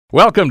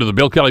Welcome to the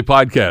Bill Kelly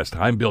Podcast.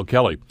 I'm Bill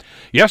Kelly.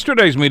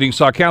 Yesterday's meeting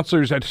saw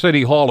councillors at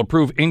City Hall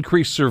approve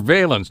increased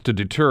surveillance to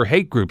deter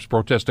hate groups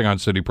protesting on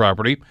city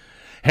property.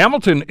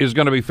 Hamilton is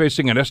going to be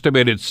facing an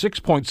estimated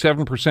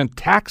 6.7%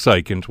 tax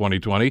hike in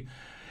 2020.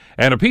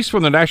 And a piece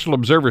from the National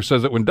Observer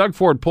says that when Doug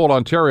Ford pulled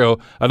Ontario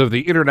out of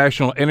the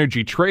international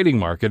energy trading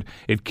market,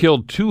 it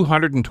killed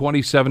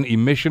 227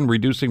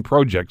 emission-reducing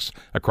projects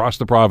across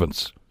the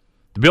province.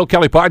 The Bill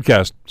Kelly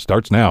Podcast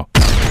starts now.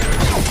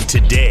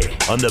 Today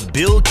on The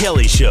Bill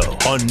Kelly Show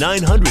on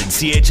 900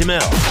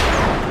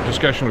 CHML.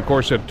 Discussion, of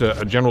course, at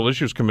a General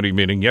Issues Committee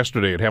meeting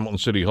yesterday at Hamilton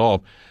City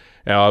Hall,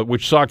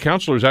 which saw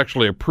councillors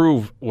actually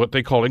approve what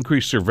they call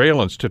increased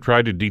surveillance to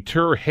try to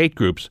deter hate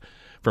groups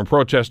from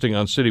protesting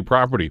on city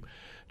property.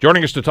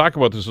 Joining us to talk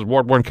about this is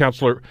Ward 1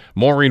 Councillor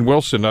Maureen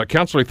Wilson.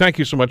 Councillor, thank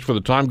you so much for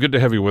the time. Good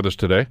to have you with us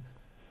today.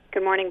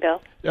 Good morning,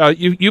 Bill.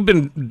 You've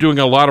been doing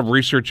a lot of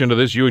research into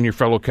this, you and your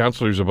fellow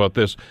councillors, about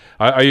this.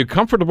 Are you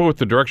comfortable with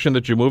the direction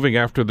that you're moving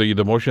after the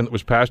motion that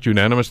was passed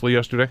unanimously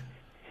yesterday?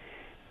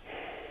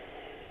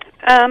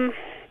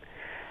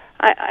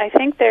 I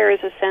think there is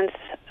a sense,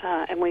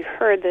 and we've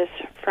heard this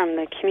from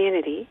the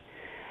community,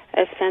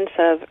 a sense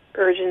of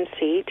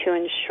urgency to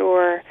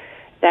ensure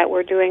that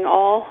we're doing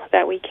all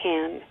that we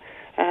can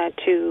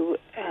to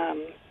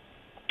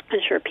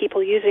ensure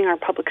people using our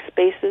public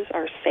spaces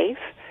are safe,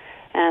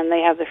 and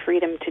they have the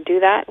freedom to do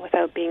that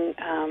without being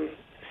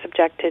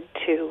subjected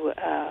to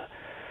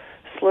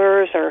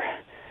slurs or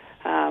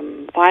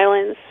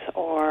violence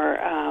or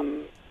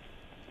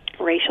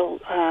racial,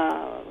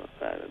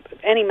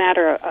 any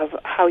matter of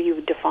how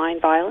you define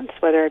violence,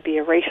 whether it be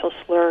a racial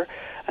slur,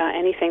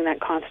 anything that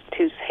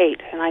constitutes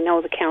hate. And I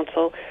know the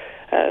council,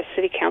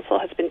 City Council,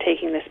 has been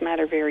taking this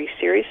matter very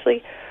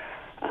seriously.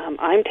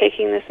 I'm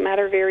taking this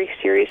matter very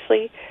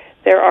seriously.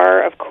 There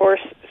are, of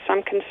course,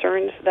 some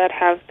concerns that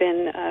have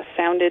been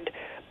sounded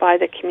by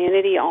the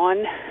community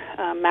on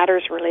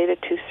matters related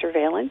to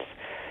surveillance.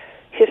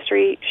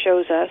 History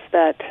shows us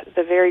that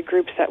the very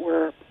groups that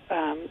we're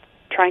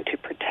trying to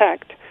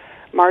protect,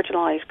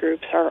 marginalized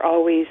groups, are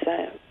always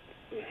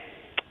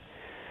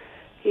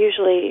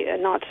usually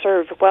not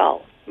served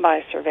well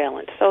by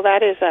surveillance. So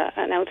that is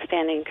an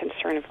outstanding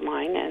concern of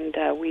mine,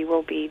 and we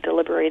will be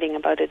deliberating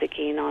about it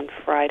again on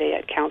Friday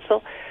at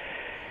Council.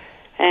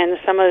 And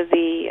some of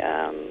the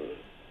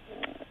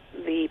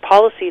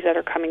policies that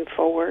are coming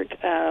forward,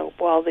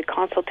 while the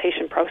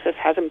consultation process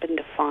hasn't been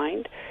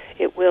defined,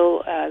 they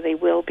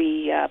will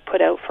be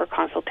put out for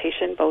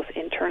consultation both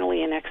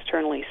internally and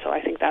externally. So I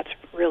think that's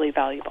really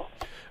valuable.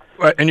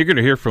 And you're going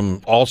to hear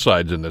from all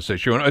sides in this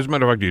issue. And as a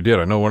matter of fact, you did.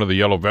 I know one of the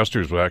Yellow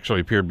Vesters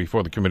actually appeared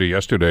before the committee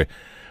yesterday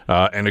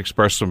and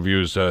expressed some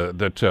views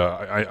that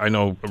I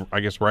know, I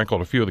guess,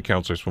 rankled a few of the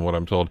councillors from what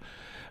I'm told.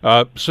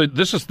 So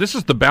this is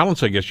the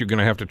balance, I guess, you're going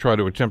to have to try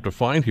to attempt to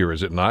find here,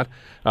 is it not?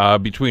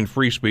 Between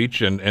free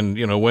speech and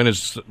you know, when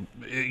is,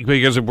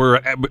 because if we're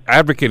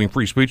advocating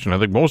free speech, and I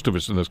think most of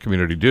us in this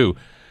community do,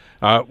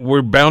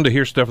 we're bound to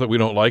hear stuff that we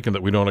don't like and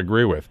that we don't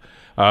agree with.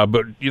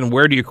 But you know,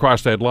 where do you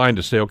cross that line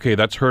to say, okay,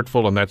 that's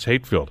hurtful and that's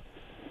hate-filled?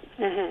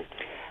 Mm-hmm.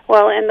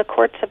 Well, and the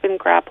courts have been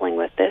grappling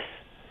with this.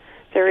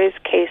 There is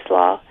case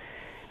law,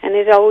 and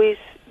there's always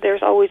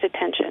a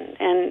tension,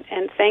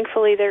 and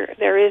thankfully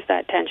there is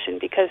that tension,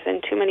 because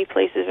in too many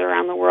places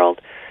around the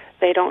world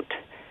they don't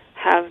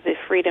have the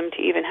freedom to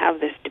even have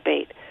this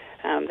debate.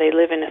 They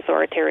live in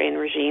authoritarian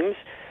regimes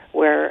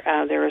where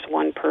there is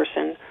one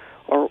person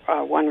or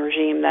one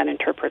regime that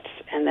interprets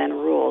and then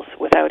rules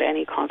without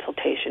any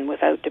consultation,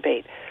 without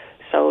debate.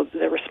 So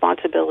the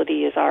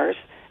responsibility is ours,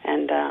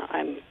 and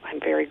I'm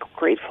very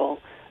grateful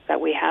that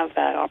we have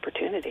that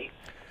opportunity.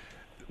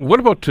 What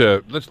about,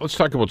 let's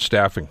talk about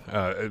staffing,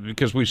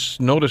 because we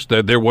noticed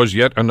that there was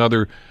yet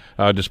another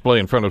display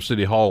in front of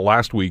City Hall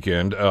last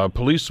weekend.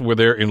 Police were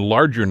there in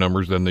larger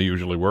numbers than they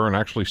usually were and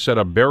actually set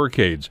up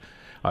barricades.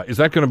 Is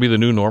that going to be the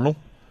new normal?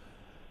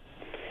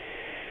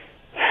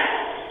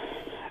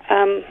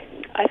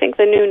 I think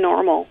the new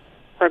normal,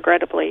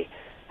 regrettably,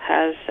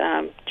 has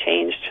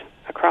changed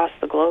across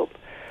the globe.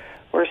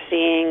 We're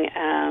seeing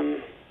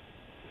a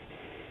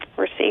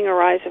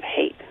rise of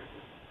hate.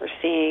 We're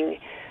seeing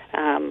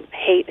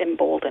hate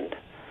emboldened.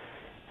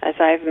 As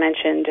I've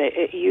mentioned,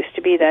 it used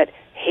to be that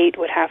hate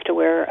would have to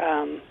wear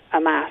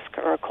a mask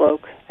or a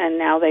cloak, and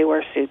now they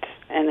wear suits,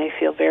 and they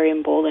feel very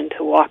emboldened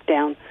to walk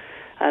down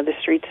the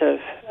streets of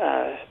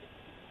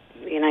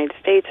the United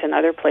States and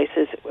other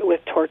places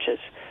with torches.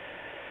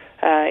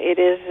 It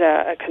is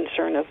a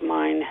concern of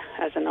mine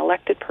as an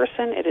elected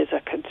person. It is a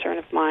concern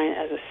of mine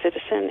as a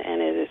citizen,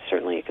 and it is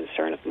certainly a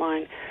concern of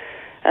mine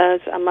as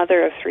a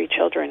mother of 3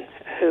 children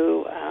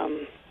who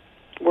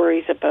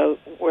worries about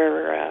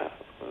where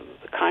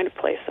the kind of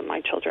place that my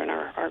children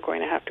are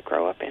going to have to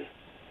grow up in.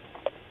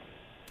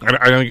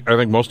 I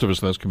think most of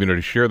us in this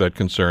community share that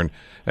concern,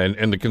 and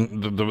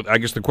I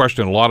guess the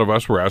question a lot of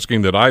us were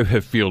asking that I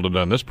have fielded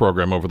on this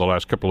program over the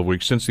last couple of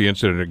weeks since the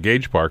incident at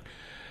Gage Park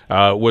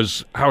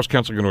was how is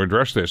council going to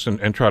address this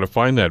and try to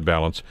find that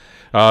balance.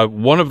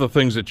 One of the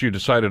things that you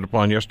decided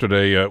upon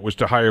yesterday was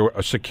to hire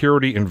a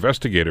security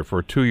investigator for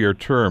a 2-year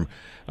term.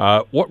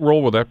 What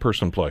role will that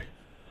person play?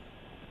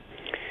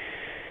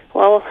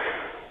 Well,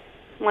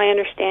 my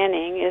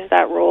understanding is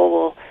that role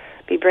will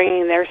be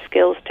bringing their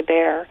skills to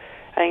bear.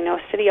 I know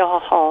City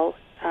Hall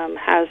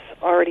has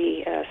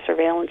already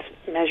surveillance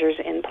measures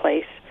in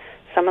place.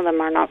 Some of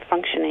them are not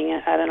functioning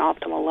at an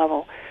optimal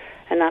level,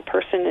 and that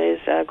person is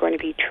going to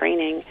be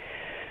training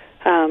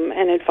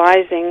and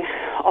advising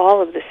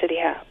all of the City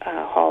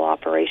Hall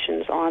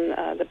operations on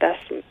the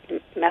best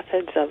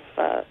methods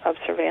of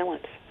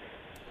surveillance.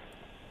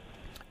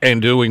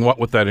 And doing what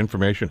with that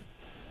information?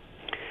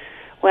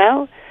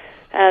 Well,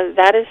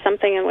 that is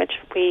something in which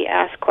we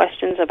ask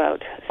questions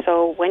about.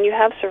 So when you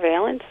have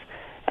surveillance,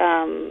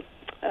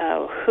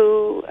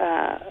 who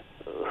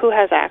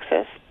has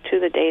access to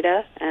the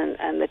data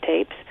and the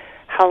tapes?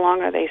 How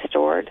long are they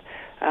stored?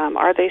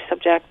 Are they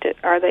subject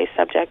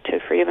to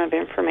freedom of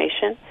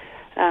information?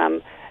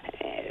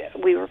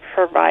 We were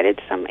provided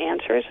some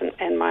answers,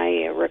 and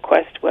my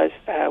request was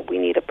we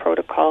need a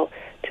protocol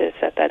to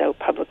set that out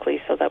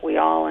publicly so that we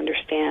all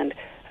understand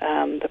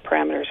the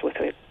parameters with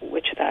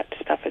which that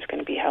stuff is going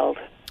to be held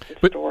and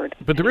stored.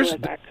 But there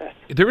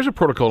is a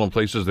protocol in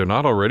place, is there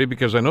not already?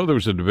 Because I know there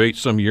was a debate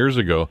some years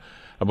ago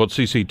about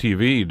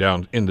CCTV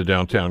down in the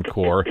downtown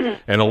core,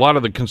 and a lot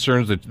of the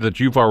concerns that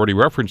you've already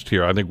referenced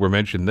here, I think were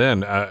mentioned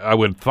then. I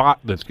would have thought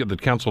that the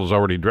council has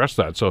already addressed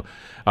that. So,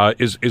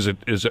 is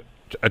it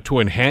to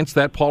enhance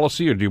that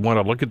policy, or do you want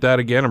to look at that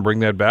again and bring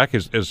that back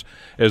as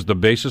the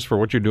basis for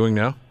what you're doing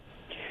now?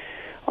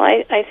 Well,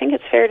 I think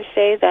it's fair to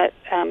say that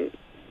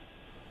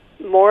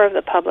more of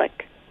the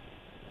public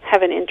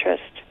have an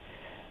interest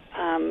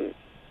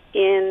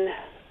in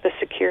the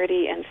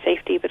security and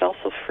safety, but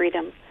also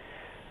freedom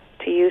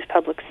to use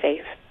public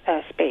space.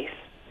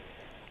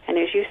 And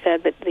as you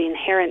said, the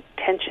inherent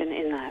tension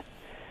in that.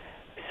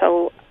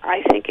 So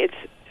I think it's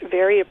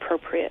very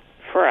appropriate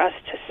for us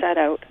to set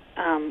out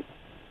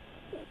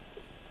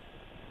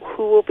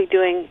who will be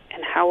doing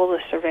and how will the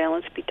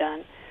surveillance be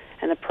done,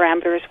 and the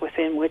parameters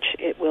within which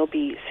it will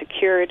be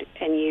secured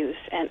and used.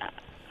 And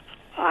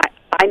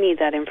I need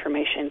that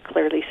information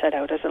clearly set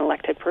out as an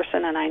elected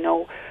person, and I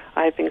know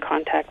I've been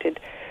contacted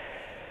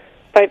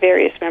by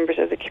various members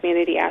of the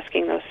community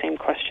asking those same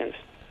questions.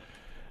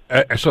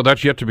 So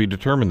that's yet to be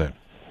determined then?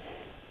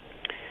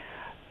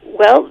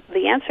 Well,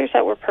 the answers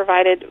that were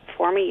provided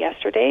for me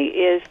yesterday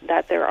is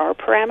that there are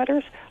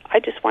parameters. I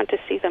just want to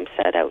see them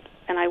set out,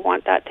 and I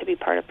want that to be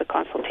part of the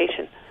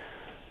consultation.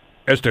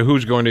 As to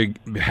who's going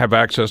to have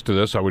access to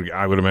this, I would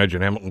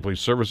imagine Hamilton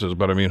Police Services,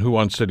 but I mean, who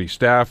on city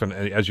staff? And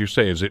as you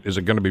say, is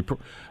it going to be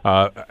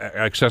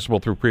accessible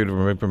through freedom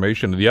of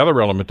information? The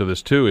other element to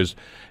this too is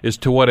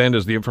to what end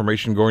is the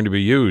information going to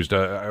be used?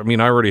 I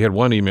mean, I already had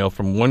one email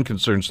from one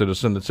concerned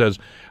citizen that says,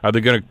 are they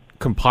going to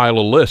compile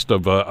a list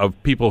of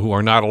people who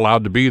are not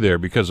allowed to be there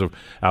because of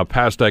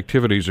past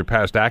activities or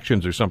past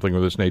actions or something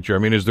of this nature? I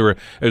mean, is there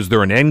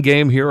an end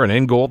game here, an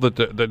end goal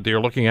that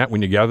they're looking at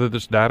when you gather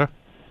this data?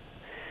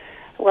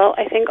 Well,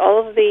 I think all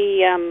of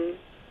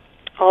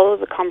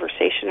the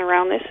conversation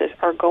around this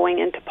are going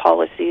into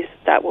policies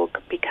that will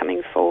be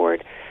coming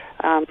forward,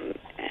 and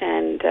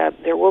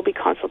there will be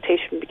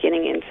consultation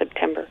beginning in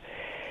September.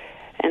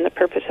 And the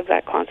purpose of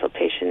that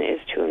consultation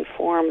is to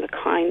inform the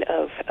kind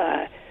of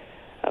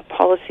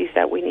policies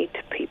that we need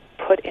to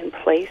put in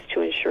place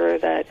to ensure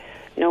that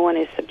no one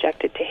is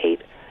subjected to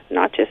hate,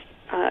 not just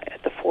at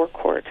the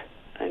forecourt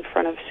in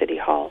front of City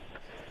Hall,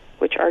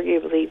 which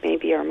arguably may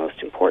be our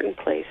most important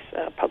place,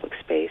 public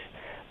space,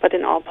 but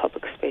in all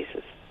public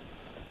spaces.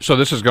 So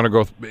this is going to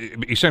go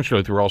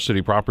essentially through all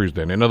city properties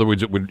then? In other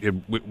words, it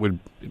would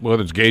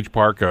whether it's Gage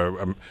Park, Dave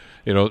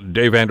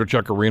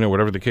Andrechuk Arena,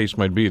 whatever the case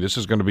might be, this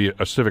is going to be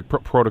a civic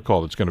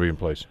protocol that's going to be in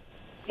place?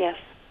 Yes.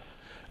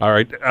 All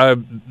right.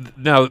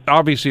 Now,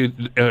 obviously,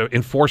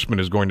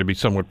 enforcement is going to be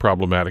somewhat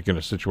problematic in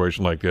a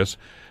situation like this.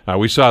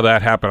 We saw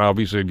that happen,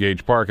 obviously, at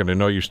Gage Park, and I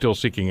know you're still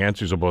seeking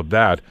answers about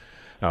that.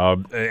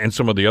 And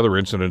some of the other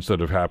incidents that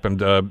have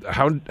happened.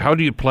 How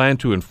do you plan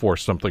to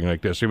enforce something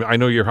like this? I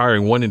know you're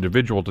hiring one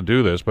individual to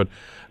do this, but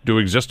do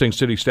existing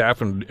city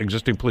staff and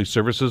existing police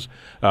services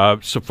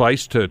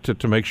suffice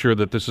to make sure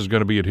that this is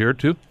going to be adhered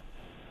to?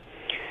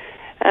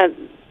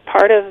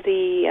 Part of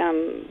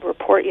the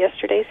report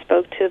yesterday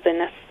spoke to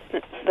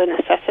the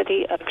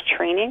necessity of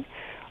training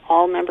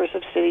all members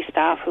of city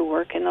staff who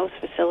work in those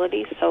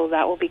facilities, so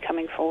that will be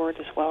coming forward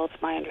as well,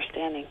 it's my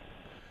understanding.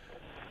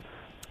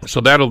 So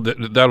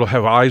that'll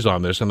have eyes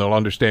on this, and they'll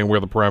understand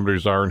where the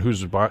parameters are and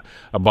who's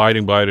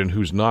abiding by it and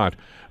who's not.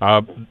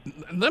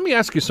 Let me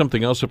ask you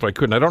something else, if I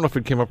could. And I don't know if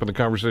it came up in the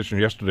conversation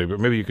yesterday, but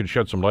maybe you could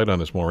shed some light on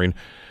this, Maureen.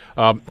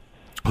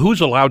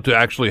 Who's allowed to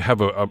actually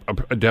have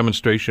a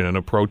demonstration and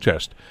a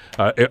protest?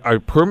 Are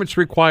permits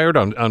required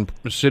on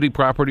city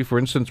property, for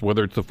instance,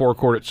 whether it's the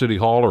forecourt at City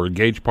Hall or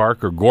Gage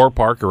Park or Gore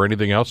Park or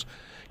anything else?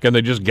 Can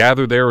they just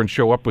gather there and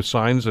show up with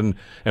signs and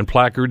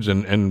placards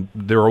and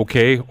they're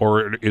okay?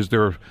 Or is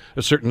there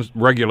a certain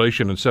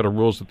regulation and set of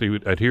rules that they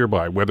would adhere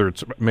by, whether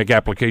it's make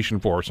application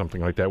for or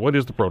something like that? What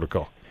is the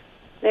protocol?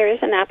 There is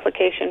an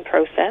application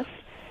process.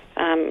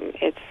 I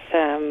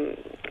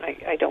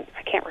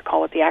can't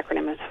recall what the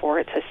acronym is for.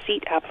 It's a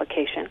SEAT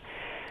application.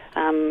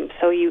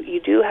 So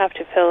you do have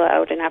to fill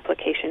out an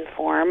application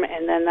form,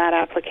 and then that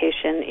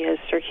application is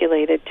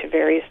circulated to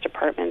various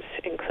departments,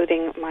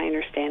 including, my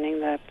understanding,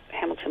 the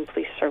Hamilton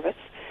Police Service.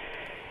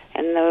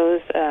 And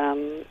those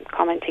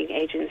commenting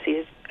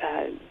agencies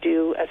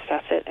do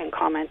assess it and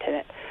comment on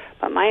it.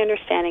 But my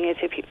understanding is,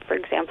 for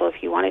example,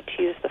 if you wanted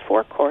to use the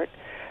forecourt,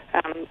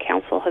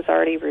 Council has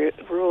already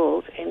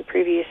ruled in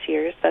previous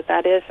years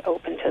that is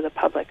open to the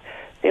public.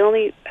 The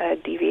only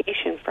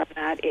deviation from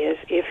that is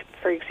if,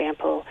 for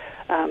example,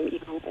 you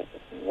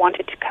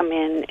wanted to come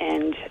in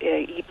and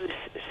use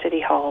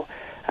City Hall,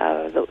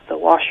 the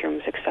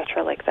washrooms,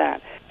 etc., like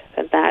that,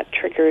 that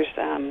triggers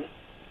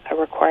a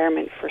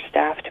requirement for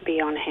staff to be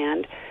on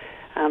hand,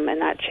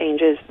 and that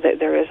changes.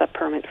 There is a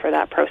permit for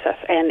that process.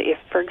 And if,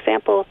 for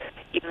example,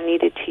 you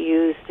needed to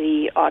use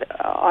the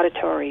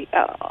auditory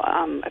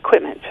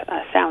equipment,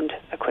 sound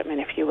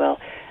equipment, if you will,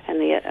 and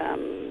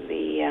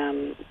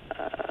the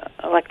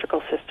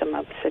electrical system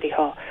of City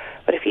Hall.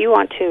 But if you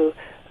want to,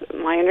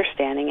 my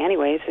understanding,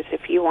 anyways, is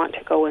if you want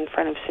to go in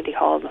front of City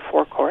Hall in the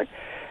forecourt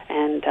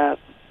and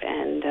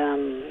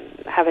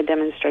have a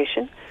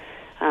demonstration.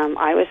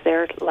 I was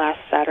there last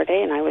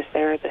Saturday, and I was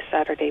there the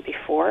Saturday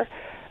before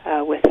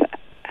with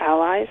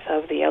allies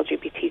of the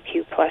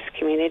LGBTQ plus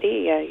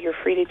community. You're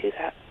free to do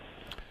that.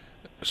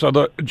 So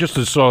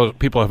just so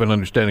people have an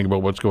understanding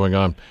about what's going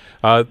on,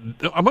 I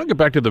want to get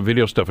back to the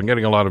video stuff. I'm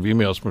getting a lot of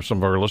emails from some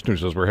of our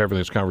listeners as we're having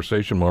this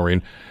conversation,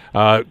 Maureen,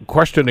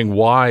 questioning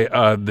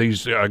why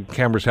these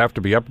cameras have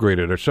to be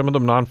upgraded. Are some of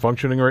them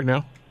non-functioning right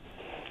now?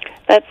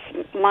 That's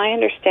my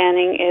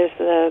understanding. Is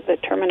the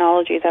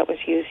terminology that was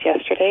used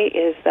yesterday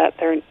is that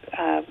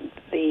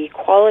the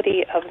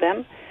quality of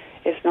them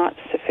is not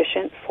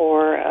sufficient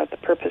for the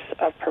purpose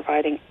of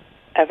providing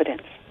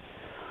evidence.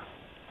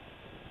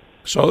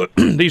 So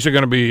these are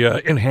going to be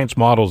enhanced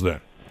models then?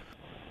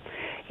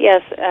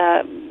 Yes.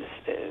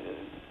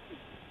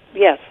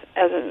 Yes,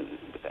 as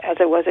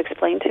it was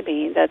explained to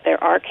me, that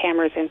there are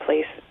cameras in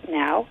place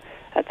now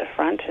at the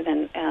front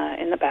and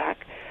in the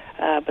back,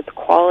 but the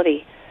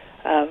quality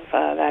of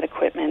that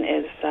equipment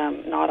is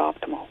not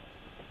optimal.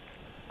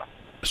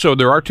 So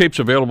there are tapes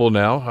available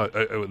now,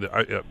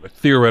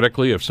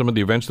 theoretically, of some of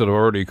the events that have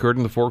already occurred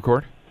in the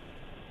forecourt?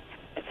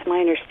 It's my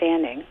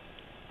understanding.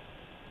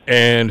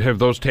 And have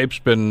those tapes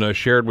been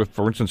shared with,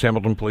 for instance,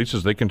 Hamilton Police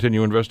as they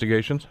continue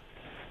investigations?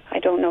 I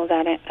don't know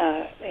that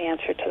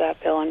answer to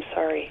that, Bill. I'm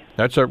sorry.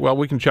 That's well,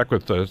 we can check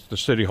with the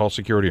City Hall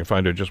security and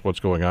find out just what's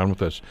going on with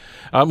this.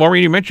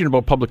 Maureen, you mentioned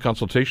about public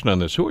consultation on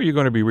this. Who are you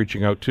going to be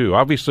reaching out to?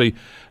 Obviously,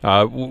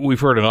 we've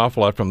heard an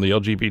awful lot from the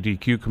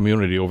LGBTQ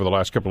community over the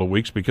last couple of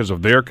weeks because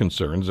of their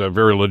concerns,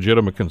 very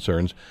legitimate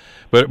concerns.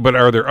 But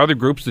are there other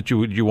groups that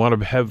you want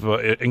to have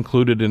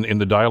included in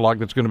the dialogue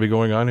that's going to be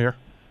going on here?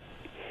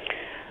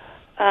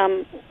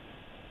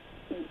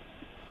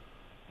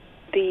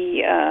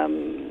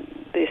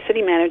 The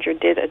city manager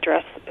did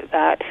address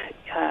that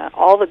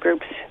all the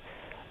groups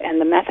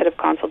and the method of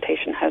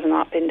consultation has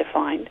not been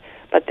defined,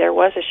 but there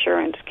was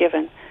assurance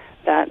given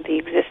that the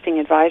existing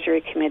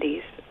advisory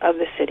committees of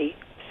the city,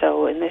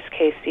 so in this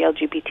case the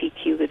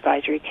LGBTQ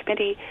Advisory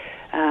Committee,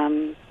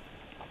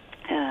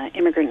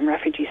 Immigrant and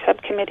Refugee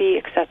Subcommittee,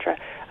 etc.,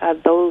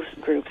 those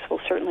groups will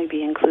certainly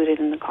be included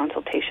in the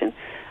consultation,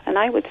 and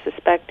I would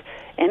suspect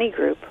any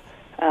group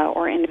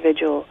or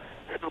individual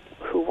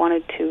who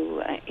wanted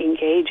to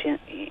engage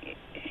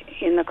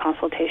in the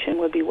consultation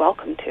would be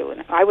welcome to,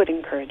 and I would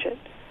encourage it.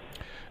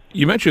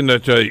 You mentioned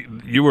that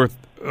you were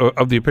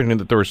of the opinion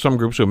that there are some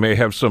groups who may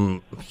have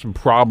some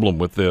problem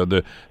with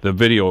the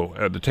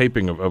video, the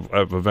taping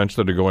of events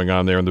that are going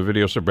on there, and the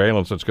video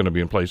surveillance that's going to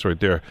be in place right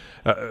there.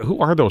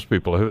 Who are those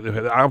people?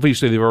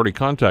 Obviously, they've already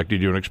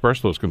contacted you and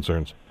expressed those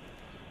concerns.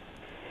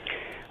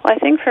 Well, I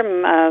think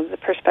from the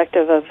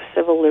perspective of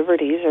civil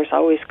liberties, there's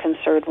always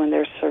concern when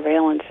there's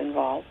surveillance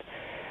involved.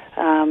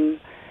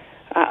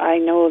 I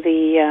know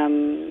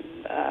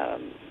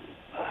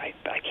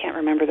I can't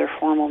remember their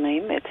formal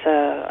name. It's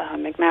a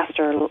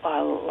McMaster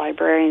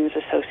Librarians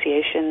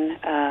Association.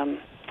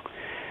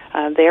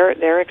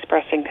 They're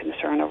expressing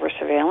concern over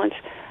surveillance,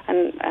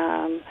 and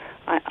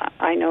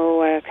I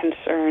know a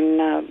concern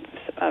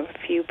of a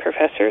few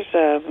professors,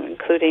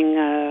 including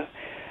a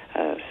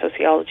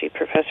sociology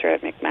professor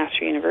at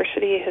McMaster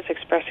University, is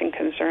expressing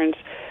concerns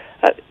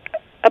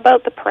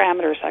about the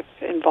parameters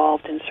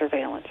involved in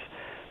surveillance.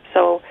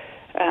 So,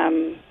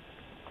 and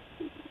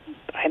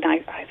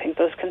I think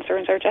those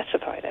concerns are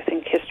justified. I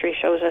think history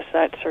shows us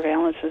that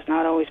surveillance has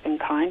not always been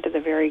kind to the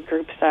very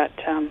groups that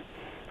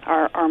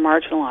are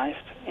marginalized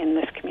in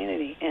this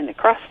community and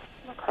across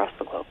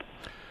the globe.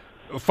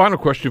 Final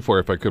question for you,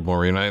 if I could,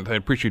 Maureen. I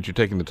appreciate you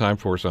taking the time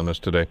for us on this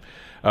today.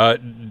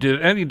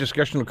 Did any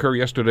discussion occur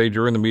yesterday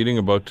during the meeting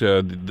about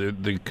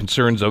the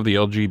concerns of the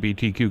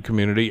LGBTQ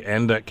community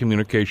and that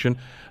communication?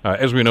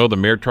 As we know, the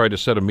mayor tried to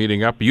set a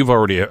meeting up. You've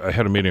already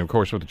had a meeting, of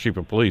course, with the chief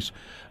of police,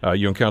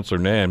 you and Councillor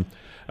Nan.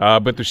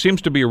 But there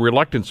seems to be a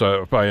reluctance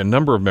by a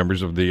number of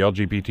members of the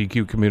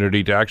LGBTQ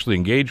community to actually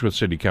engage with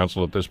City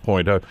Council at this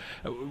point.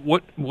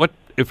 What,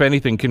 if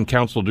anything, can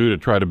Council do to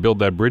try to build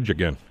that bridge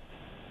again?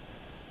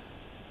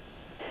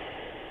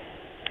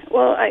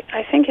 Well,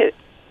 I think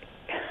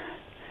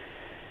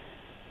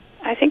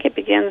it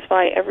begins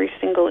by every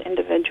single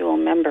individual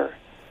member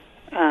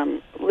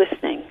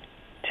listening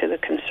to the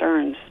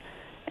concerns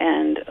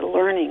and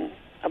learning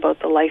about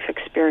the life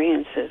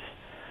experiences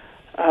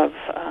of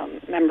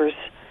members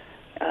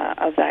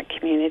of that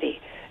community,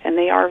 and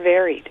they are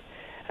varied.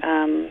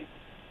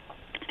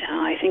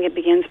 I think it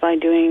begins by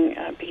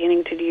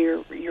beginning to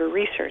do your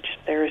research.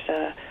 There's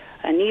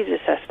a needs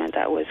assessment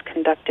that was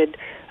conducted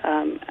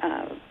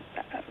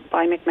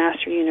by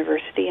McMaster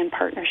University in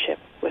partnership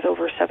with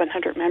over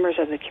 700 members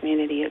of the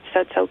community. It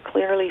sets out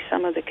clearly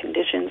some of the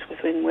conditions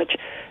within which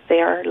they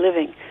are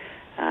living.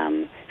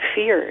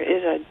 Fear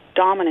is a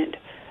dominant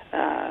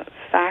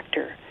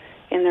factor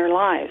in their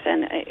lives,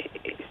 and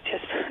it's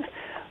just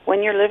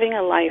when you're living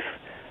a life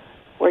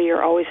where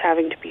you're always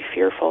having to be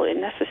fearful, it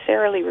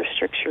necessarily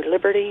restricts your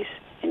liberties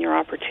and your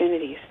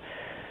opportunities.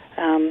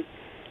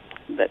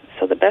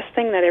 So the best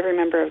thing that every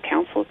member of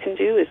council can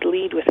do is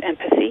lead with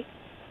empathy,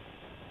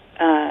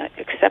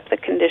 accept the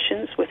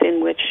conditions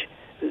within which,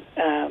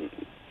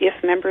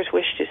 if members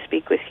wish to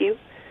speak with you,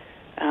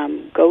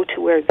 go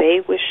to where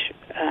they wish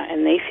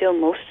and they feel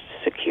most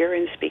secure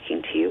in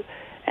speaking to you,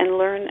 and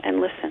learn and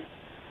listen.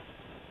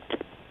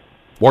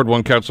 Ward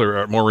 1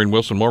 Councillor Maureen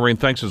Wilson. Maureen,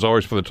 thanks as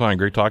always for the time.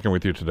 Great talking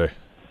with you today.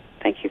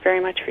 Thank you very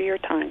much for your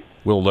time.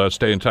 We'll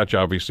stay in touch,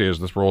 obviously, as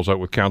this rolls out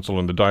with Council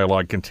and the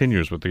dialogue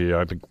continues with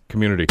the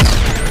community.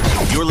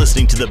 You're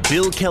listening to the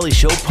Bill Kelly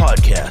Show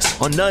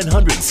podcast on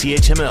 900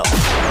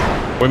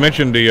 CHML. We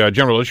mentioned the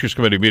General Issues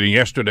Committee meeting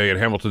yesterday at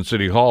Hamilton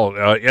City Hall.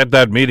 At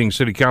that meeting,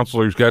 city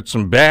councillors got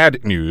some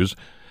bad news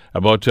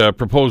about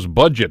proposed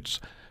budgets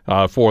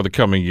for the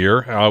coming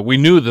year. We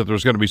knew that there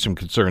was going to be some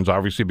concerns,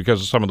 obviously,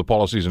 because of some of the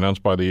policies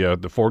announced by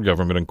the Ford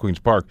government in Queen's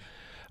Park.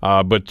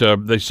 But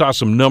they saw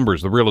some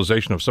numbers, the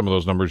realization of some of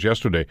those numbers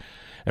yesterday.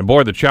 And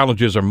boy, the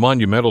challenges are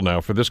monumental now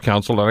for this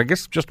council, and I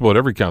guess just about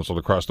every council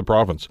across the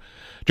province.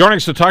 Joining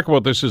us to talk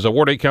about this is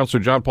Ward 8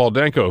 Councillor John Paul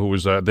Danko, who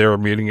was there at a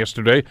meeting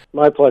yesterday.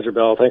 My pleasure,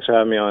 Bill. Thanks for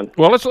having me on.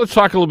 Well, let's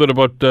talk a little bit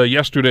about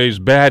yesterday's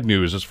bad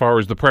news as far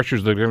as the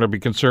pressures that are going to be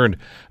concerned.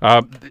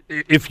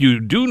 If you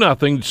do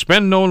nothing,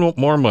 spend no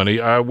more money,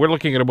 we're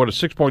looking at about a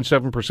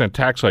 6.7%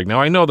 tax hike. Now,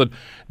 I know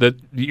that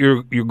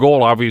your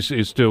goal, obviously,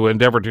 is to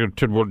endeavor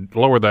to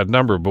lower that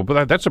number,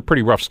 but that's a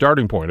pretty rough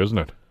starting point, isn't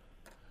it?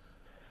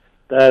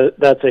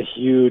 That's a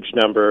huge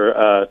number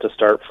to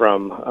start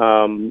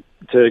from.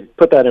 To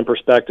put that in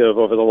perspective,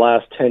 over the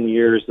last 10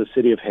 years, the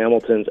City of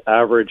Hamilton's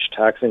average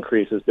tax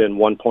increase has been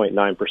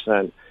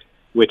 1.9%,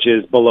 which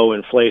is below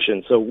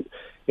inflation. So,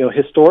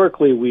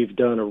 historically, we've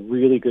done a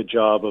really good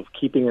job of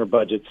keeping our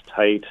budgets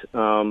tight,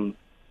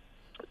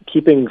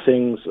 keeping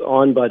things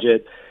on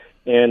budget,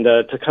 and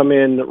to come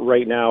in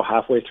right now,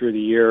 halfway through the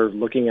year,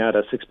 looking at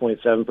a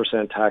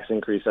 6.7% tax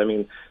increase, I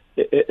mean,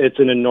 it's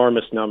an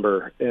enormous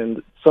number.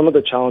 And some of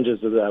the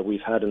challenges that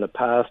we've had in the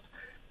past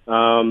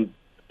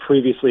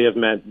previously have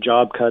meant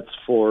job cuts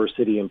for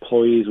city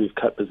employees. We've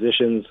cut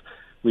positions.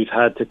 We've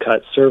had to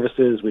cut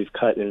services. We've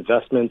cut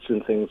investments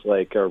in things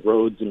like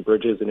roads and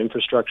bridges and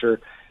infrastructure.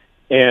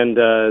 And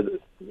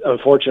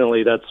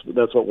unfortunately,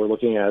 that's what we're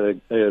looking at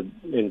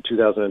in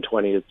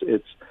 2020.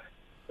 It's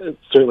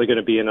certainly going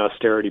to be an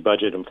austerity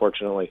budget,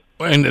 unfortunately.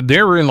 And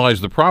therein lies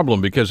the problem,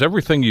 because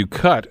everything you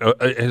cut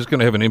is going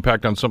to have an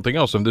impact on something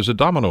else, and there's a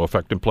domino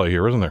effect in play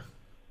here, isn't there?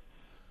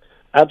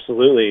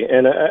 Absolutely,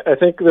 and I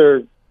think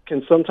there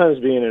can sometimes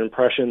be an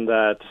impression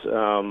that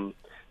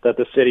that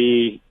the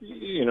city,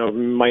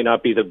 might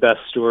not be the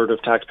best steward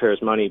of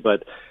taxpayers' money.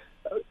 But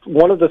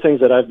one of the things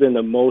that I've been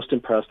the most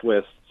impressed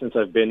with since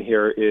I've been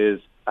here is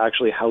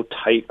actually how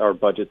tight our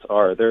budgets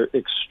are. They're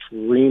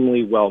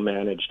extremely well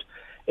managed,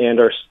 and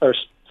our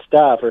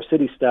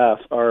city staff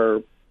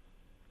are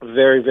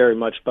very, very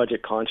much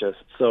budget conscious.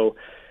 So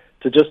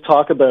to just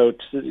talk about,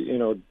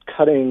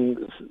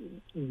 cutting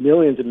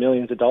millions and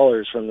millions of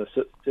dollars from the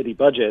city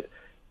budget,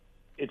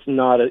 it's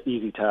not an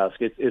easy task.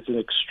 It's an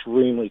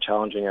extremely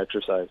challenging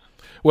exercise.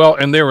 Well,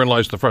 and therein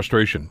lies the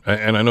frustration.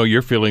 And I know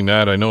you're feeling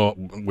that. I know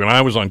when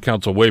I was on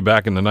council way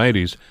back in the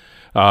 90s,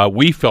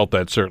 we felt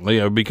that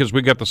certainly because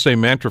we got the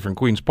same mantra from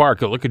Queen's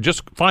Park. Look,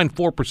 just find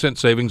 4%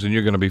 savings and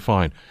you're going to be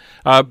fine.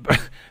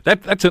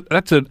 That's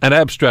an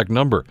abstract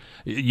number.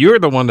 You're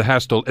the one that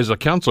has to, as a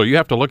councillor, you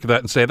have to look at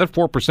that and say that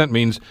 4%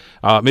 means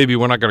maybe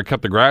we're not going to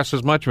cut the grass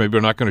as much, maybe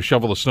we're not going to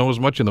shovel the snow as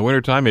much in the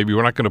wintertime, maybe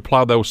we're not going to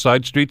plow those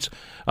side streets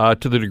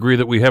to the degree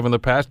that we have in the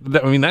past.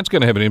 That's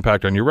going to have an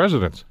impact on your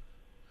residents.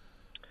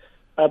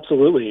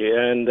 Absolutely,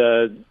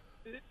 and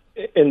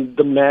and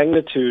the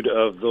magnitude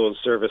of those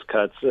service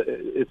cuts,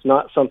 it's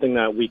not something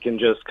that we can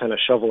just kind of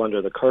shovel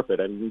under the carpet.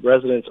 I mean,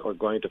 residents are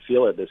going to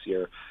feel it this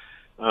year,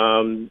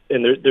 and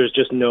there's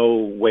just no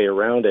way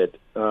around it.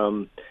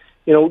 Coming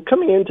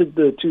into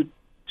the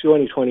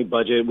 2020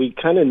 budget, we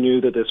kind of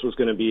knew that this was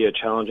going to be a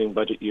challenging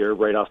budget year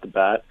right off the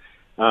bat.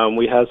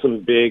 We had some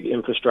big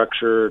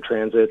infrastructure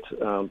transit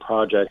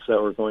projects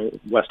that were going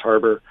West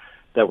Harbour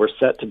that were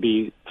set to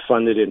be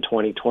funded in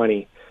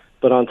 2020.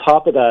 But on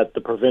top of that,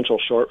 the provincial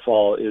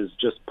shortfall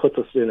just puts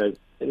us in an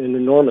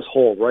enormous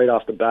hole right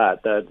off the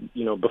bat that,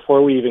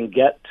 before we even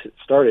get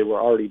started,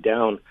 we're already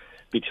down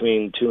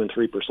between 2% and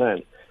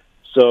 3%.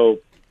 So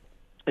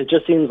it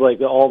just seems like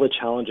all the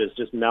challenges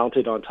just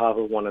mounted on top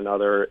of one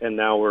another, and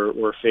now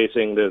we're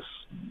facing this,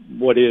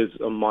 what is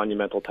a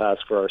monumental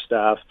task for our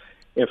staff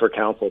and for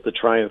council to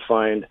try and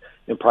find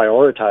and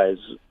prioritize,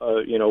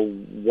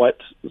 what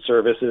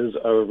services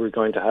are we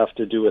going to have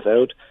to do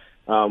without?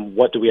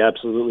 What do we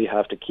absolutely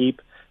have to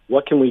keep?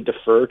 What can we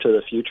defer to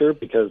the future?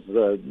 Because,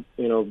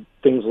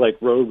 things like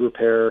road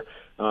repair,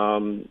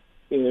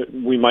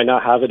 we might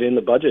not have it in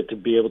the budget to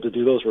be able to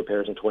do those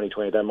repairs in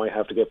 2020. That might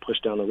have to get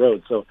pushed down the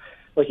road. So,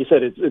 like you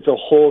said, it's a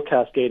whole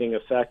cascading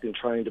effect in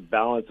trying to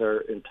balance our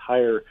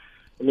entire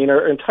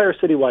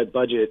citywide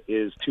budget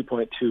is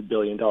 $2.2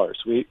 billion.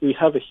 We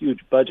have a huge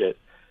budget.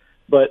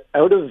 But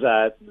out of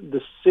that,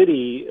 the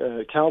city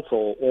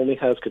council only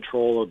has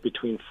control of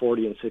between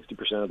 40 and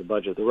 60% of the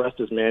budget. The rest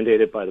is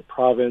mandated by the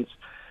province.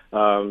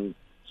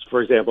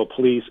 For example,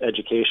 police,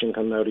 education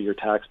come out of your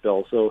tax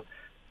bill. So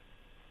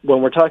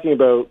when we're talking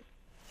about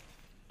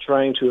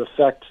trying to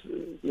affect,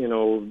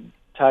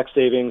 tax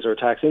savings or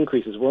tax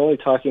increases, we're only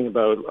talking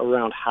about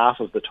around half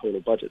of the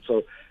total budget.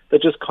 So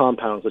that just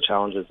compounds the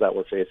challenges that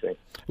we're facing.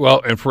 Well,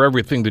 and for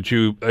everything that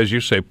you, as you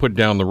say, put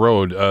down the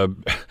road,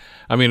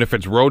 if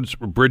it's roads,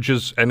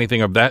 bridges,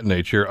 anything of that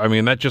nature,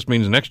 that just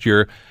means next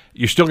year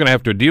you're still going to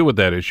have to deal with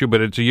that issue,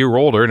 but it's a year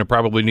older and it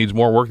probably needs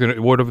more work than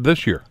it would have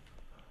this year.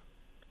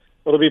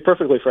 Well, to be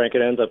perfectly frank,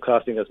 it ends up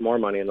costing us more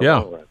money in the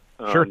long run.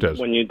 Sure it does.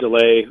 When you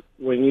delay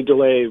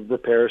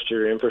repairs to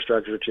your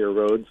infrastructure, to your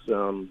roads,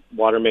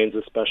 water mains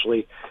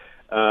especially,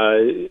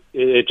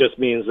 it just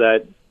means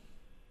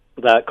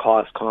that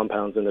cost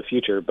compounds in the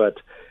future.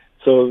 But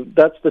so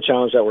that's the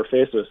challenge that we're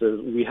faced with,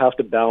 is we have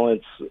to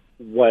balance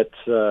what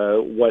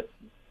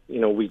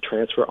we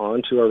transfer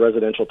on to our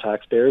residential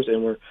taxpayers,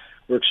 and we're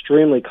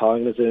extremely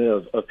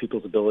cognizant of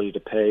people's ability to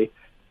pay.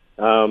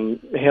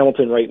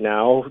 Hamilton right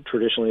now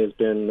traditionally has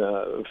been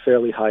a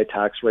fairly high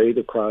tax rate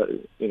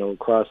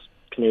across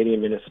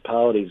Canadian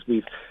municipalities.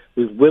 We've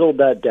whittled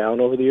that down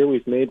over the year.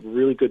 We've made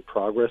really good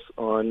progress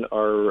on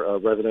our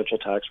residential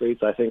tax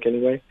rates, I think,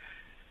 anyway.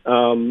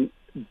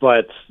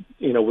 But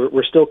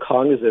we're still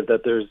cognizant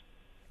that there's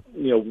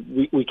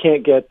we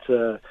can't get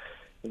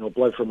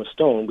blood from a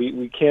stone.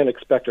 We can't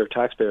expect our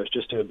taxpayers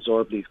just to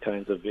absorb these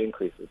kinds of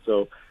increases.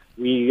 So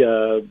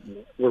we're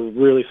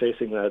really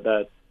facing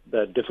that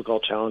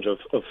difficult challenge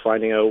of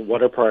finding out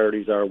what our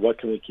priorities are, what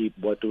can we keep,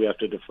 what do we have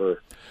to defer.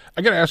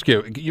 I got to ask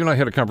you, you and I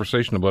had a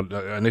conversation about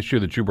an issue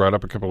that you brought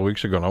up a couple of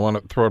weeks ago, and I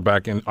want to throw it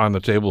back on the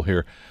table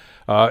here.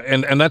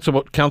 And that's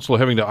about council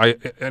having to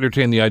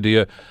entertain the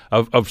idea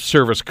of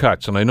service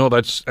cuts. And I know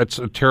that's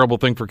a terrible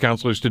thing for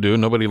councillors to do.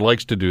 Nobody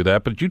likes to do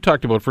that. But you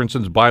talked about, for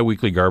instance,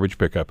 biweekly garbage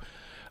pickup.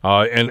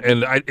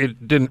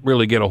 It didn't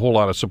really get a whole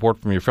lot of support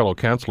from your fellow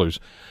councillors.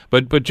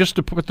 But just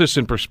to put this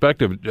in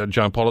perspective,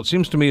 John Paul, it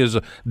seems to me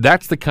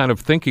that's the kind of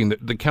thinking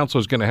that the council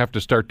is going to have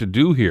to start to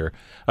do here,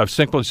 of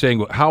simply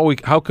saying,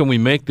 how can we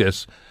make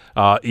this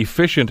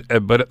efficient,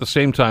 but at the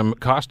same time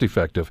cost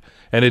effective,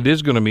 and it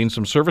is going to mean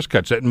some service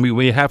cuts. And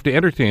we have to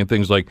entertain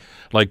things like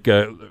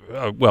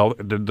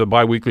the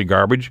biweekly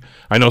garbage.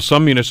 I know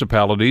some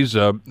municipalities,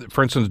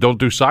 for instance, don't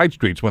do side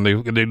streets when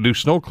they do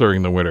snow clearing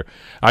in the winter.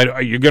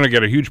 You're going to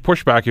get a huge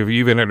pushback if you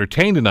even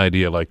entertained an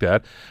idea like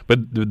that.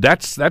 But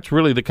that's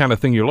really the kind of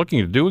thing you're looking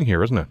at doing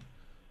here, isn't it?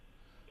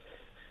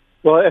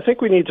 Well, I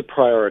think we need to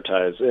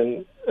prioritize.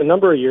 And a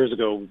number of years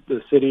ago,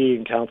 the city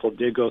and council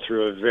did go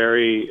through a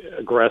very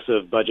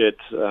aggressive budget,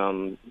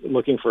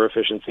 looking for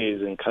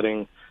efficiencies and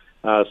cutting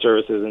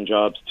services and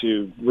jobs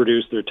to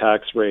reduce their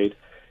tax rate.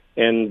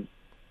 And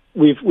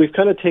we've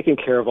kind of taken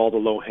care of all the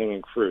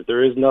low-hanging fruit.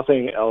 There is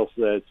nothing else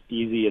that's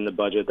easy in the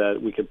budget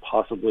that we could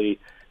possibly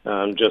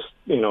just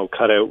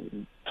cut out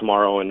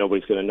tomorrow and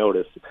nobody's going to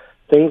notice.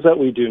 Things that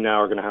we do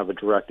now are going to have a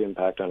direct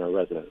impact on our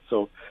residents.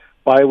 So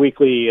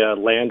biweekly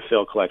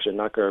landfill collection,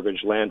 not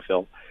garbage,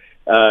 landfill,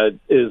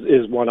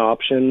 is one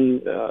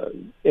option.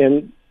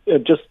 And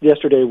just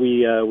yesterday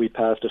we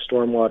passed a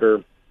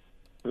stormwater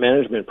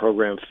management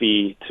program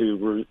fee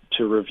to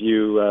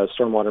review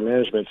stormwater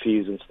management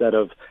fees. Instead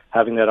of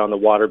having that on the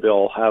water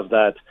bill, have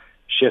that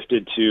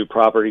shifted to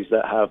properties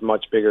that have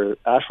much bigger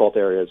asphalt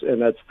areas. And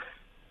that's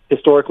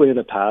historically in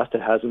the past,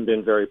 it hasn't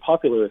been very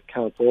popular with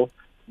council,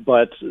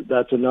 but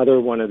that's another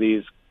one of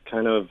these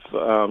kind of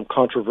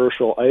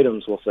controversial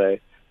items, we'll say,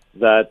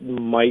 that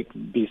might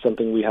be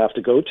something we have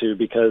to go to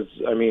because,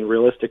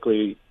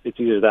 realistically, it's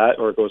either that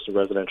or it goes to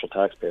residential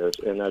taxpayers.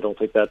 And I don't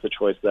think that's a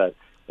choice that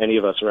any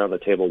of us around the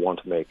table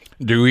want to make.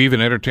 Do you even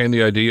entertain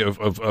the idea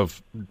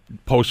of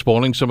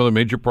postponing some of the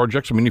major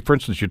projects? I mean, for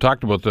instance, you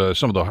talked about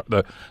some of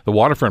the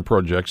waterfront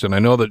projects, and I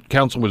know that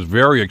council was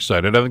very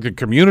excited. I think the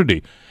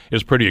community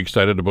is pretty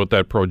excited about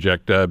that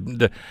project.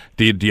 Do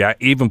you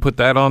even put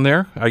that on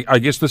there? I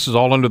guess this is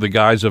all under the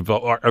guise of,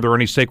 are there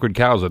any sacred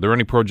cows? Are there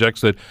any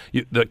projects that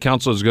the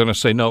council is going to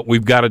say, no,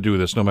 we've got to do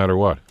this no matter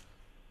what?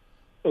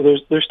 Well,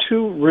 there's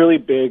two really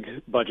big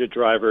budget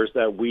drivers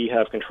that we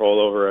have control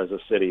over as a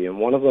city, and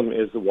one of them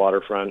is the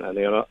waterfront,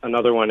 and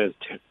another one is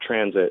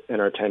transit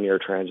and our 10-year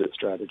transit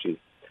strategy.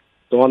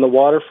 So on the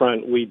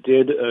waterfront, we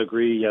did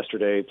agree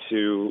yesterday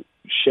to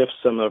shift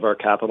some of our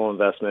capital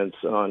investments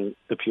on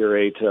the Pier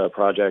 8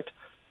 project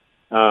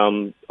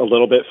a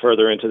little bit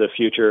further into the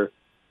future,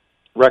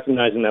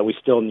 recognizing that we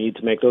still need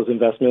to make those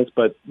investments,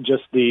 but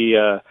just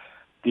the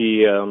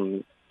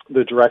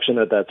direction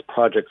that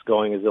project's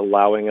going is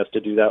allowing us to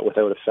do that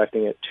without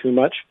affecting it too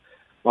much.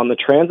 On the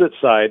transit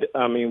side,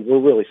 I mean, we're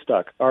really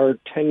stuck. Our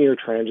 10-year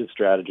transit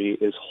strategy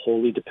is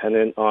wholly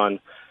dependent on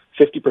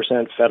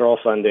 50% federal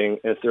funding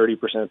and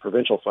 30%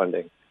 provincial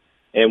funding.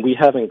 And we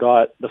haven't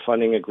got the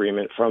funding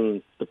agreement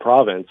from the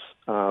province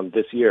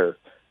this year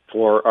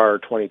for our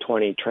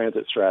 2020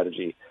 transit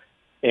strategy.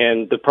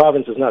 And the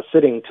province is not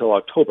sitting till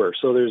October,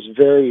 so there's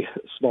very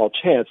small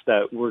chance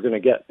that we're going to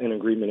get an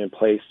agreement in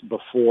place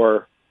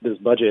before this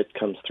budget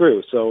comes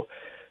through. So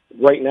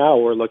right now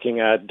we're looking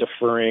at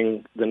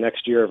deferring the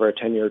next year of our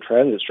 10-year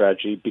transit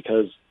strategy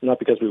not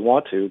because we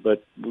want to,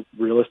 but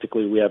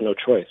realistically we have no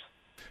choice.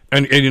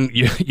 And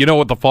you know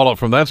what the fallout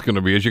from that's going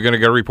to be is you're going to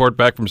get a report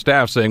back from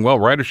staff saying, well,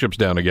 ridership's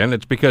down again.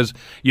 It's because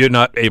you're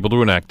not able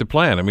to enact the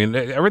plan. I mean,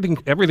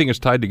 everything is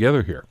tied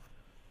together here.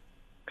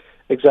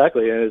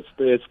 Exactly, and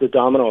it's the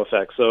domino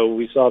effect. So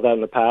we saw that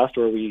in the past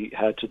where we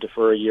had to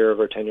defer a year of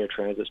our 10-year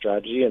transit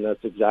strategy, and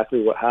that's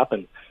exactly what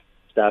happened.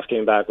 Staff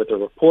came back with a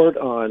report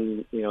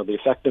on, the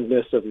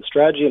effectiveness of the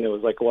strategy, and it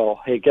was like,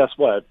 well, hey, guess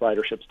what?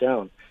 Ridership's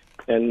down.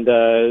 And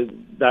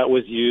that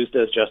was used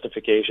as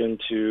justification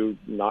to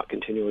not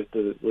continue with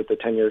the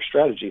 10-year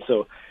strategy.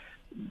 So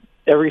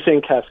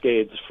everything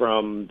cascades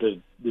from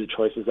the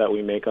choices that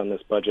we make on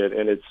this budget,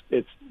 and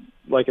it's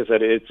like I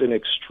said, it's an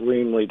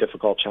extremely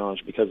difficult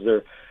challenge because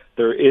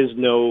there is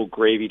no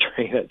gravy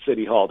train at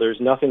City Hall. There's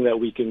nothing that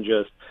we can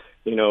just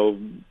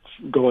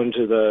go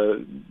into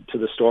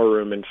the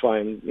storeroom and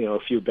find a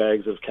few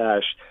bags of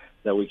cash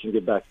that we can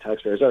give back to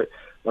taxpayers.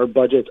 Our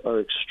budgets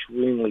are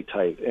extremely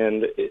tight,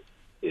 and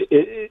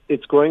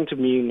it's going to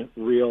mean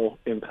real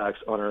impacts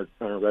on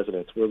our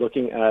residents. We're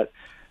looking at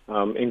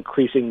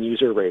increasing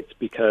user rates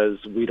because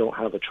we don't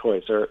have a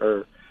choice.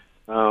 Our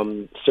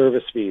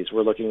service fees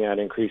we're looking at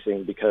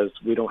increasing because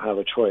we don't have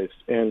a choice.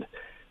 And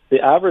the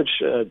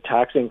average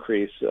tax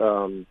increase,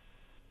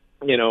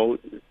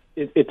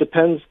 it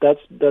depends.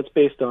 That's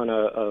based on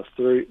a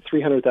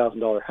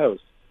 $300,000 house.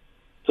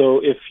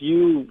 So if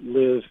you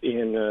live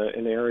in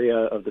an area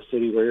of the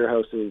city where your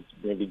house is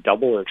maybe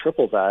double or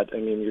triple that, I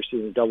mean, you're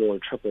seeing double or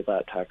triple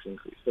that tax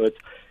increase. So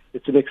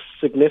it's a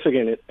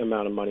significant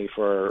amount of money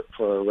for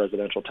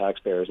residential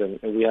taxpayers, and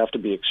we have to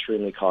be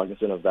extremely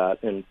cognizant of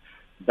that and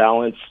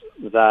balance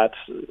that,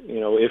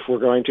 if we're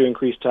going to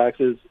increase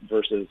taxes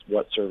versus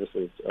what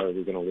services are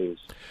we going to lose.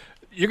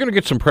 You're going to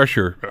get some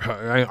pressure.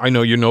 I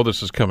know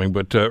this is coming,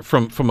 but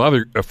from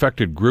other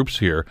affected groups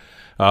here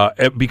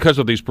because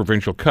of these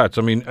provincial cuts.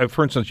 I mean,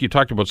 for instance, you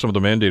talked about some of the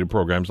mandated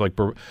programs like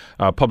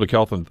public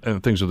health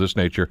and things of this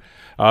nature,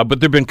 but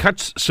there have been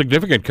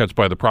significant cuts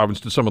by the province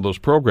to some of those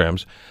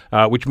programs,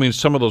 which means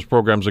some of those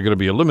programs are going to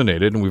be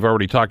eliminated, and we've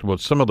already talked about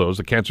some of those.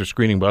 The cancer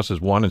screening bus is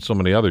one, and so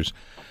many others.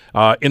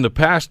 In the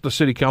past, the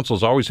city council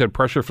has always had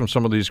pressure from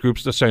some of these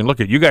groups to saying, look,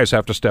 you guys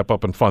have to step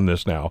up and fund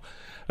this now.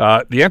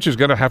 The answer is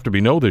going to have to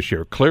be no this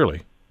year,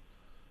 clearly.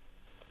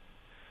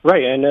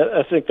 Right, and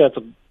I think that's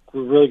a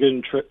really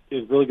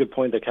good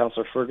point that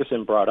Councillor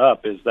Ferguson brought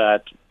up, is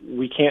that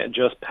we can't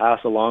just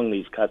pass along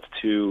these cuts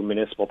to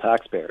municipal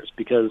taxpayers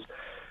because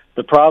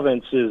the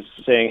province is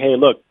saying, hey,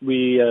 look,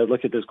 we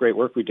look at this great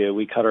work we did,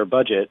 we cut our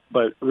budget,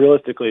 but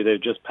realistically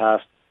they've just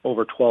passed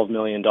over $12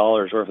 million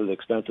worth of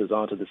expenses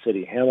onto the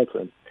city of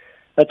Hamilton.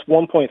 That's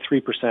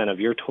 1.3% of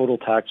your total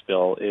tax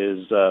bill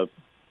is a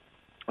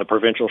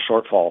provincial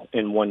shortfall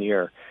in 1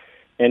 year.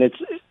 And it's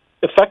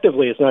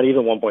not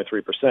even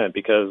 1.3%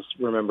 because,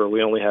 remember,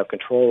 we only have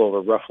control over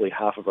roughly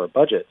half of our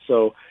budget.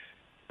 So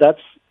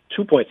that's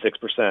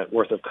 2.6%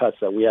 worth of cuts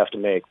that we have to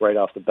make right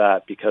off the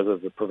bat because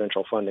of the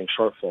provincial funding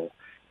shortfall.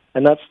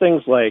 And that's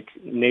things like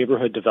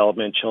neighborhood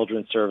development,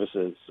 children's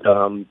services,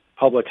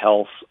 public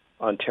health,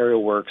 Ontario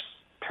Works,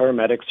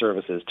 paramedic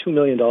services, $2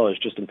 million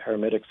just in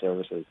paramedic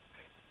services,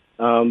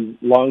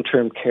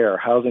 long-term care,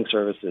 housing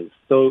services.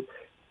 So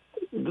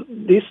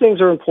these things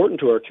are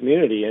important to our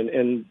community,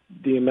 and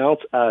the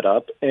amounts add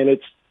up, and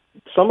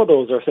some of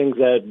those are things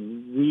that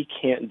we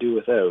can't do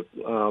without.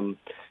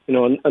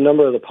 A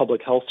number of the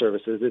public health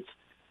services, it's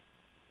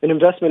an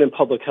investment in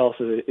public health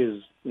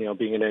is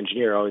being an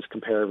engineer, I always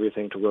compare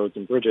everything to roads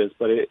and bridges,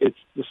 but it's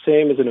the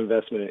same as an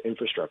investment in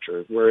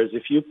infrastructure, whereas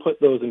if you put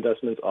those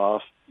investments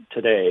off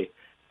today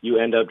you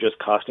end up just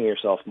costing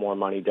yourself more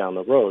money down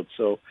the road.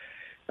 So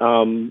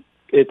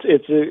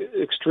it's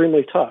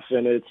extremely tough,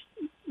 and it's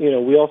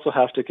we also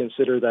have to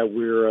consider that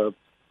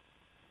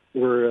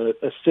we're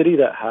a city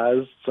that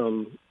has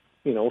some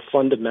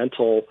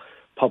fundamental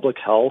public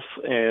health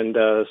and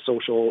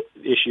social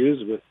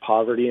issues with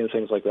poverty and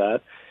things like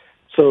that.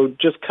 So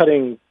just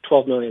cutting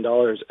 $12 million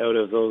out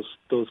of those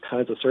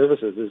kinds of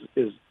services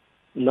is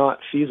not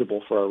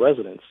feasible for our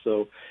residents.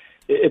 So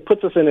it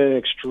puts us in an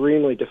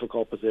extremely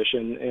difficult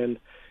position. And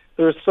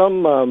there was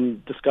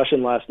some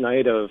discussion last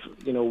night of,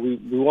 we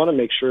want to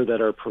make sure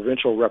that our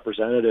provincial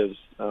representatives,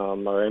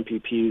 our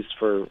MPPs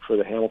for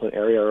the Hamilton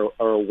area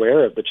are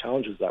aware of the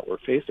challenges that we're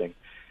facing.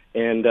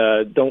 And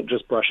don't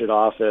just brush it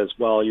off as,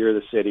 well, you're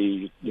the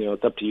city,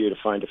 it's up to you to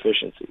find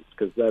efficiencies,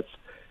 because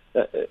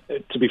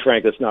to be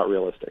frank, that's not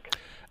realistic.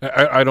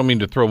 I don't mean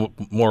to throw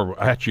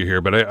more at you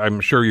here, but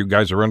I'm sure you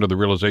guys are under the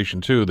realization,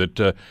 too,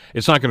 that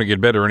it's not going to get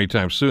better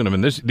anytime soon. I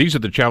mean, these are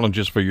the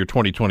challenges for your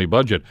 2020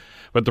 budget.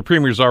 But the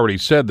Premier's already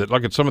said that,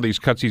 look at some of these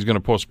cuts he's going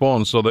to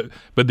postpone,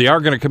 but they are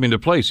going to come into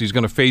place. He's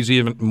going to phase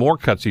even more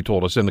cuts, he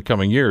told us, in the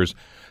coming years.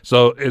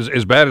 So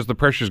as bad as the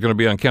pressure is going to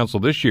be on council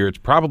this year, it's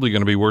probably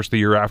going to be worse the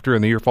year after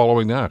and the year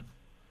following that.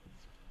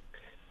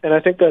 And I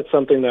think that's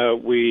something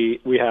that we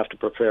have to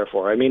prepare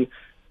for. I mean,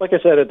 like I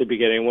said at the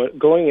beginning,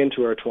 going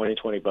into our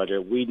 2020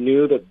 budget, we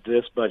knew that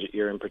this budget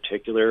year in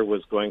particular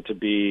was going to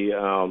be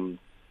a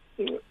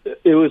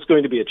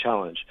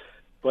challenge.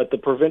 But the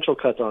provincial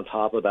cuts on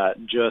top of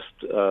that just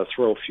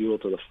throw fuel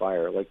to the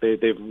fire. Like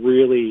they've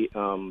really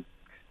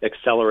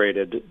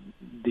accelerated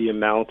the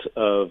amount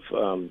of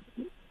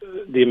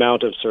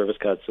service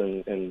cuts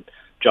and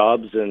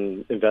jobs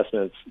and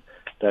investments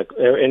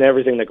and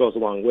everything that goes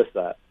along with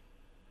that.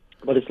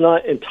 But it's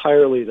not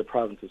entirely the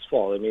province's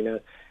fault. I mean,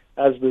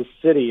 as the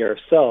city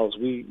ourselves,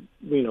 we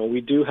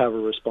do have a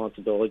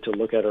responsibility to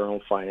look at our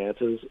own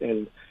finances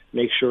and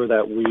make sure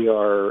that we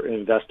are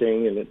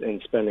investing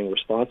and spending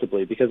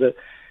responsibly. Because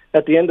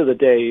at the end of the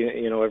day,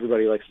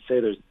 everybody likes to say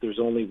there's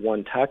only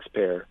one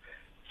taxpayer.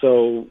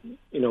 So,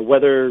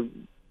 whether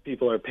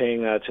people are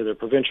paying that to their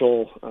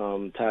provincial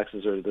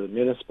taxes or the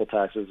municipal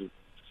taxes, it's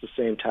the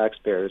same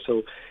taxpayer.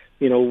 So,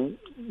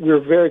 we're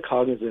very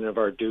cognizant of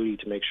our duty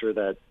to make sure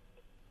that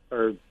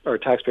our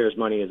taxpayers'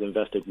 money is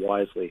invested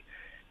wisely.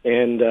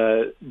 And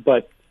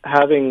but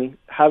having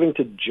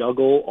to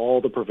juggle all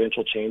the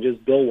provincial changes,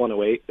 Bill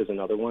 108 is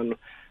another one.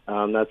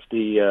 That's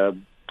the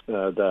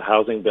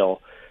housing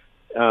bill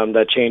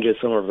that changes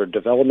some of our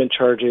development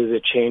charges.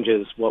 It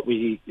changes what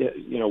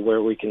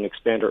where we can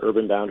expand our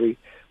urban boundary.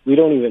 We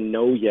don't even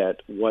know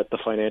yet what the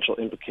financial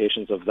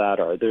implications of that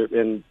are.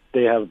 And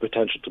they have the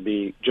potential to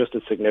be just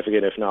as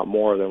significant, if not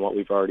more, than what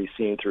we've already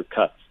seen through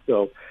cuts.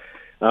 So.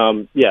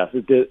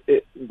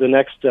 The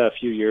next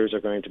few years are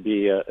going to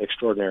be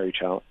extraordinarily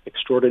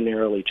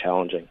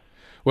challenging.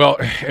 Well,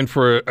 and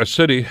for a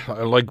city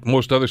like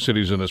most other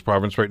cities in this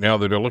province right now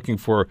that are looking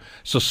for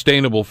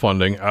sustainable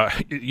funding,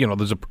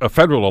 there's a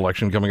federal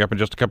election coming up in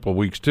just a couple of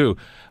weeks too,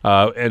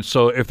 and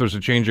so if there's a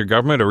change of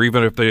government, or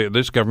even if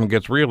this government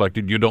gets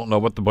reelected, you don't know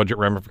what the budget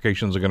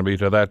ramifications are going to be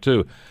to that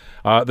too.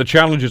 The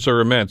challenges are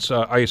immense.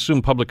 I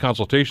assume public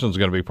consultation is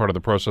going to be part of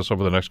the process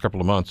over the next couple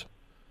of months.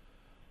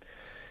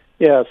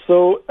 Yeah,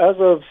 so as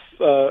of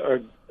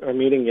our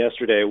meeting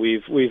yesterday,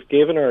 we've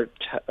given our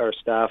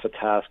staff a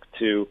task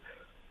to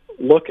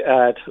look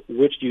at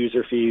which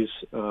user fees,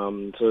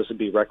 so this would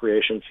be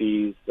recreation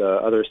fees,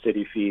 other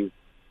city fees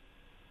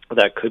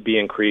that could be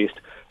increased,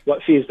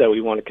 what fees that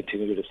we want to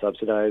continue to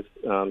subsidize.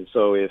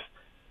 So if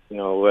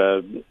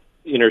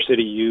inner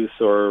city youth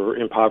or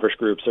impoverished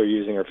groups are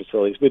using our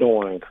facilities, we don't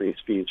want to increase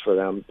fees for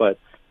them, but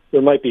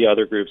there might be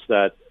other groups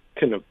that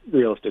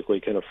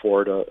realistically can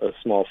afford a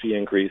small fee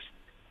increase.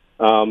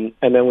 And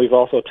then we've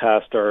also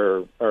tasked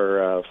our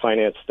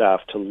finance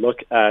staff to look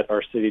at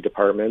our city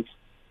departments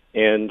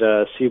and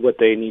see what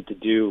they need to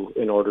do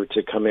in order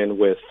to come in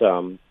with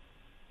a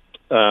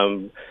 2%,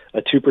 1%,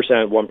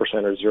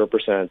 or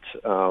 0%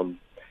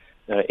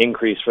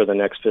 increase for the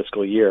next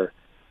fiscal year.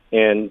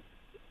 And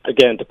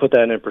again, to put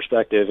that in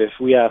perspective, if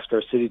we ask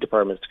our city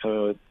departments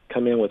to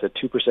come in with a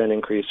 2%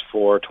 increase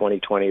for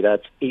 2020,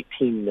 that's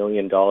 $18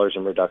 million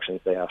in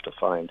reductions they have to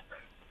find.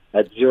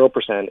 At 0%,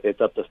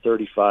 it's up to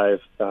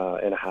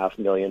 $35.5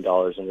 million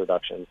in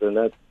reductions, and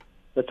that's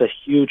a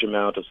huge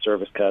amount of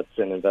service cuts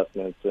and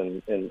investments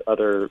and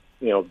other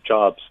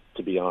jobs,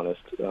 to be honest,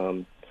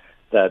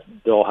 that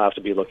they'll have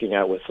to be looking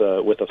at with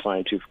a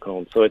fine-tooth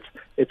comb. So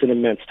it's an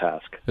immense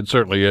task. It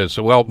certainly is.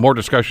 So, well, more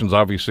discussions,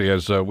 obviously,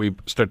 as we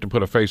start to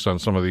put a face on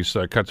some of these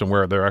cuts and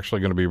where they're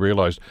actually going to be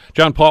realized.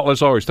 John Paul,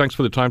 as always, thanks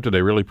for the time today.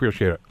 Really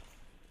appreciate it.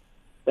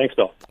 Thanks,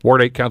 Bill.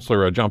 Ward 8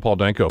 Councillor John Paul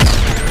Danko.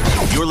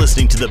 You're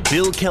listening to the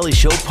Bill Kelly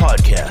Show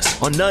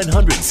podcast on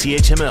 900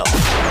 CHML.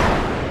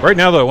 Right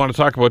now, though, I want to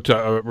talk about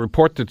a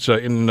report that's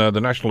in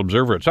the National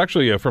Observer. It's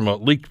actually from a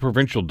leaked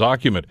provincial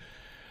document.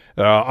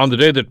 On the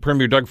day that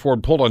Premier Doug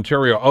Ford pulled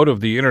Ontario out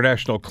of the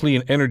international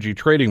clean energy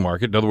trading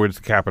market, in other words,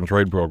 the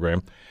cap-and-trade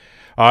program,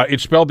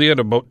 it spelled the end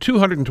of about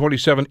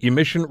 227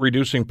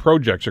 emission-reducing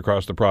projects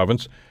across the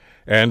province.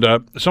 And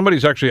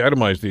somebody's actually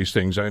itemized these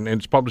things, and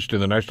it's published in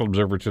the National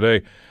Observer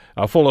today.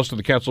 A full list of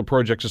the council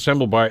projects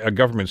assembled by a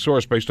government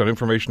source based on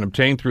information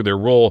obtained through their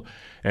role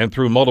and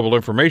through multiple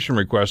information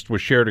requests was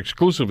shared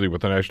exclusively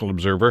with the National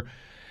Observer.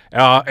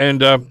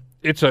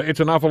 It's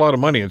an awful lot of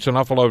money. It's an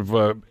awful lot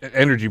of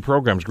energy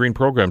programs, green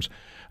programs,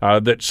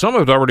 that some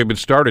have already been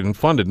started and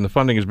funded, and the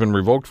funding has been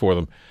revoked for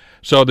them.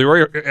 So there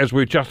are, as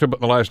we talked about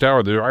in the last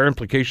hour, there are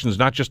implications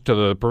not just to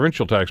the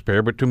provincial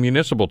taxpayer, but to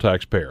municipal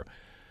taxpayer.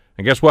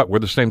 And guess what? We're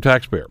the same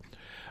taxpayer.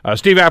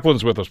 Steve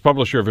Aplin's with us,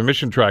 publisher of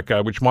Emission Track,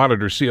 which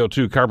monitors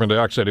CO2, carbon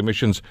dioxide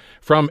emissions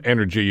from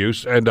energy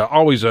use, and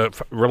always a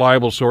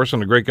reliable source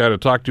and a great guy to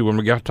talk to when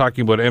we got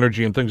talking about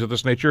energy and things of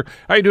this nature.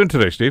 How are you doing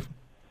today, Steve?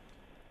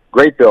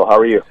 Great, Bill. How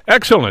are you?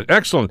 Excellent,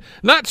 excellent.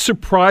 Not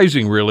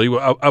surprising, really,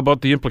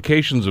 about the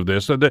implications of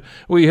this.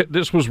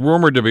 This was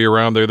rumored to be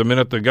around there the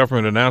minute the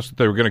government announced that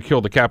they were going to kill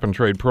the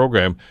cap-and-trade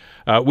program.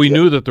 We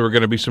knew that there were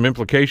going to be some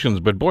implications,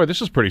 but boy,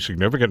 this is a pretty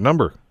significant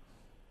number.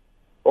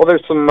 Well,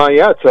 there's some,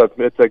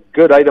 it's a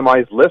good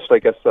itemized list. I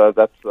guess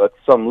that's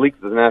some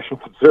leak that the National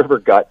Observer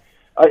got.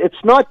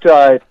 It's not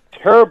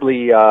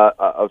terribly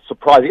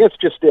surprising. It's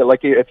just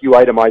like if you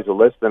itemize a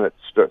list, then it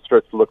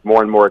starts to look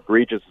more and more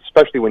egregious,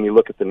 especially when you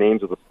look at the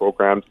names of the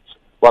programs. It's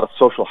a lot of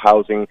social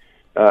housing,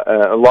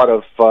 a lot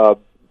of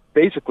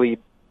basically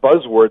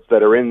buzzwords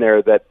that are in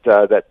there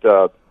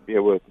that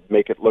would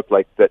make it look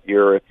like that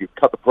if you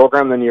cut the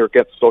program, then you're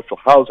against social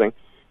housing,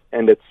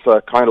 and it's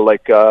kind of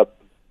like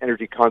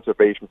energy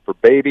conservation for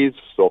babies.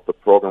 So if the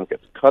program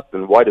gets cut,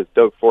 then why does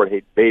Doug Ford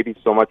hate babies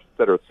so much, et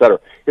cetera, et cetera?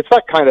 It's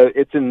that kind of,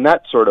 it's in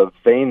that sort of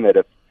vein that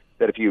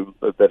if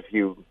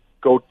you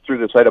go through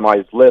this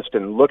itemized list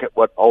and look at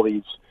what all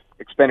these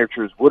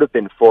expenditures would have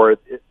been for,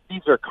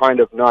 these are kind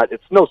of not.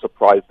 It's no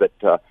surprise that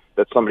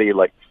somebody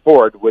like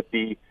Ford would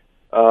be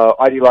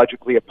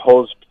ideologically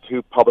opposed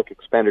to public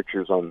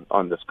expenditures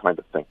on this kind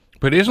of thing.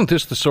 But isn't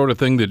this the sort of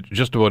thing that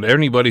just about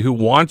anybody who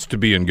wants to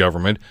be in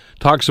government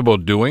talks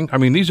about doing? I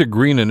mean, these are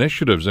green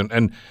initiatives,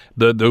 and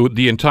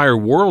the entire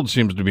world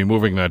seems to be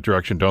moving in that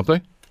direction, don't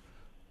they?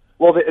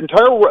 Well, the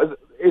entire world,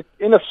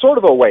 in a sort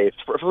of a way,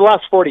 for the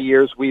last 40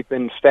 years, we've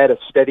been fed a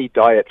steady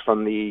diet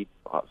from the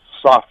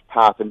soft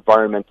path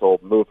environmental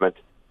movement,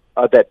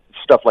 that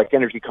stuff like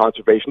energy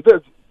conservation.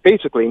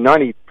 Basically,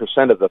 90%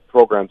 of the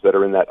programs that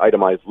are in that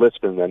itemized list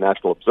in the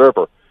National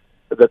Observer,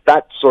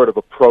 that sort of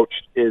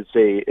approach is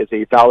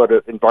a valid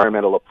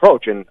environmental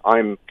approach, and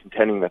I'm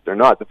contending that they're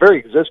not. The very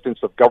existence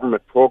of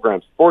government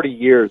programs, 40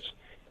 years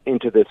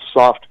into this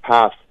soft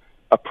path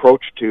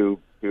approach to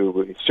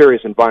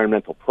serious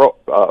environmental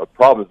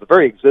problems, the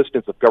very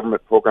existence of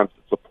government programs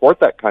that support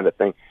that kind of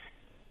thing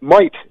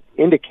might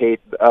indicate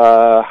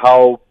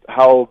how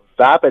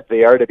vapid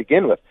they are to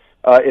begin with.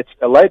 It's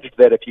alleged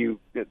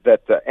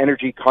that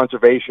energy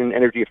conservation,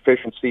 energy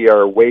efficiency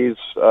are ways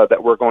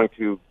that we're going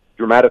to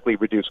dramatically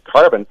reduce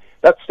carbon.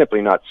 That's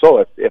simply not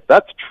so. If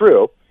that's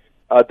true,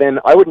 then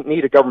I wouldn't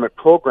need a government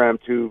program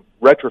to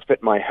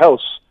retrofit my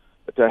house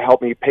to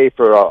help me pay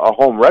for a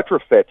home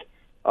retrofit.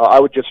 I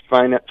would just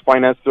finance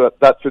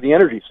that through the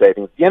energy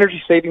savings. The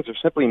energy savings are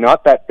simply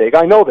not that big.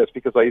 I know this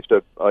because I used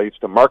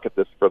to market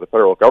this for the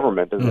federal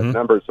government, and the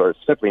numbers are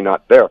simply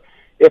not there.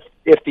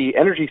 If the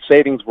energy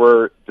savings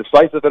were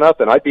decisive enough,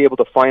 then I'd be able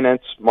to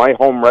finance my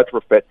home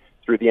retrofit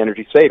through the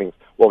energy savings.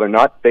 Well, they're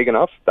not big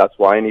enough. That's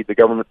why I need the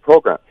government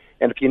program.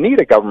 And if you need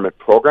a government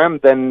program,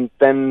 then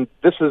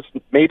this is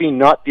maybe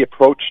not the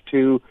approach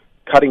to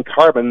cutting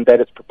carbon that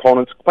its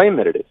proponents claim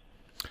that it is.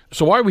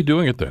 So why are we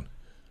doing it then?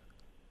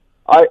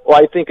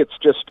 I think it's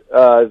just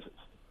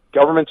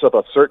governments of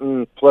a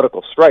certain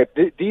political stripe.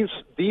 These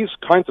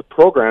kinds of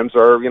programs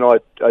are,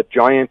 a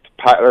giant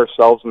pat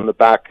ourselves in the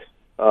back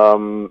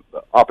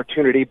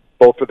opportunity,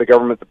 both for the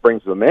government that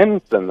brings them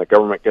in, then the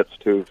government gets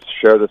to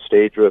share the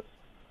stage with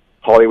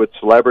Hollywood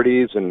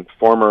celebrities and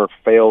former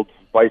failed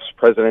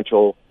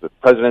presidential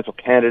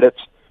candidates,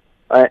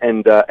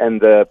 and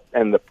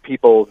the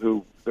people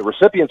who the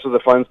recipients of the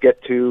funds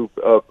get to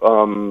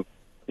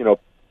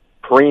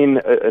preen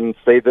and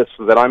say this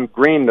that I'm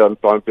green, I'm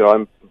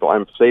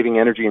saving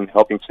energy and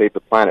helping save the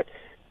planet.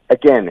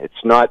 Again,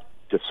 it's not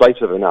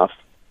decisive enough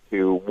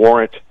to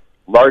warrant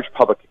large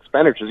public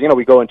expenditures.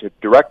 We go into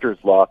director's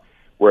law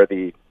where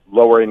the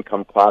lower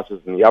income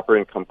classes and the upper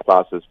income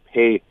classes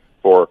pay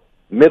for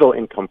middle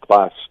income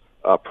class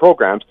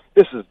programs.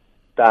 This is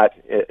that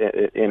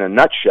in a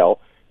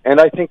nutshell,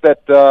 and I think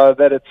that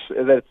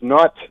it's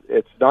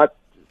not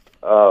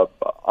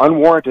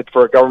unwarranted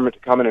for a government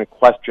to come in and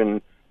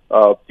question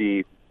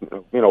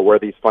where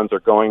these funds are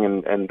going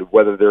and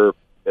whether they're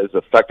as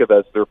effective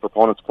as their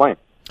proponents claim.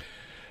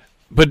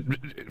 But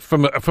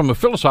from a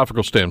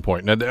philosophical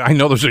standpoint, and I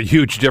know there's a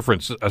huge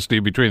difference,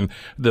 Steve, between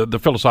the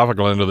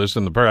philosophical end of this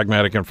and the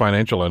pragmatic and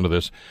financial end of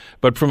this.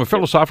 But from a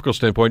philosophical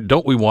standpoint,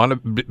 don't we want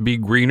to be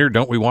greener?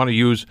 Don't we want to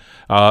use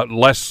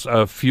less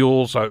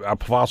fuels,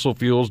 fossil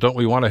fuels? Don't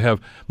we want to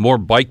have more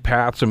bike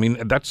paths? I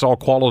mean, that's all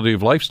quality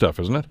of life stuff,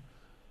 isn't it?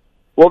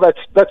 Well,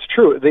 that's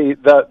true.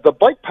 The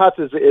bike path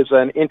is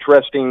an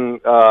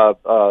interesting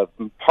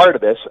part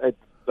of this.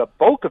 the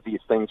bulk of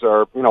these things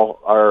are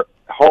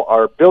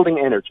building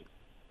energy.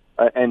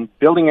 And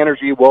building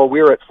energy, well,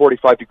 we're at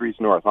 45 degrees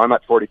north. I'm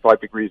at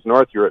 45 degrees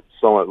north. You're at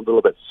a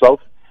little bit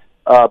south.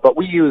 But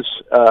we use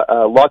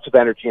lots of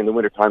energy in the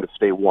wintertime to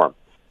stay warm.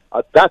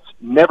 That's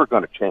never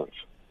going to change.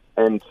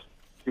 And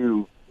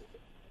to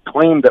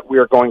claim that we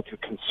are going to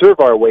conserve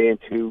our way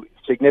into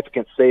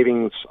significant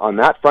savings on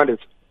that front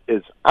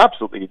is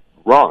absolutely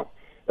wrong.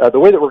 The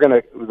way that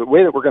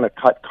we're going to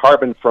cut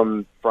carbon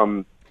from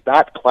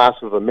that class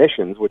of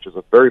emissions, which is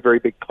a very, very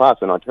big class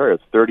in Ontario,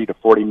 it's 30 to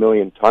 40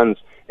 million tons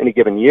any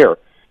given year.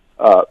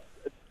 The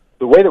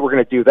way that we're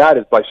going to do that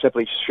is by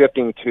simply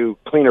shifting to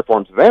cleaner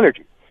forms of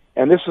energy.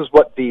 And this is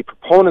what the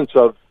proponents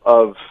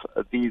of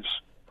these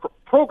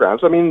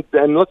programs, I mean,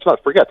 and let's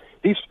not forget,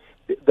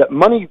 that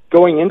money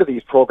going into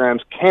these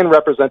programs can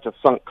represent a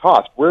sunk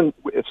cost.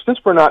 Since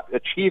we're not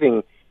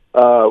achieving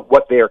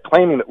what they are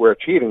claiming that we're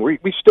achieving,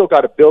 we still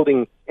got a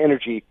building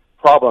energy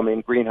problem in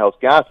greenhouse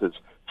gases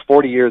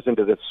 40 years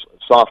into this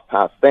soft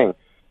path thing.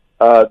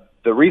 The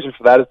reason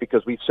for that is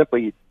because we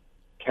simply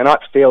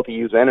cannot fail to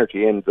use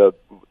energy, and the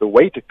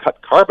way to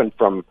cut carbon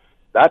from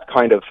that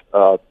kind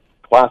of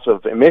class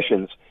of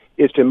emissions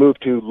is to move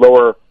to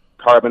lower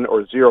carbon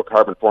or zero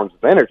carbon forms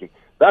of energy.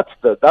 That's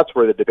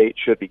where the debate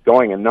should be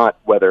going, and not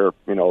whether a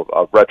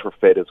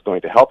retrofit is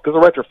going to help, because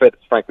a retrofit is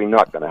frankly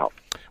not going to help.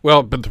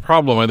 Well, but the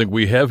problem I think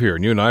we have here,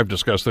 and you and I have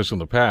discussed this in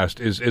the past,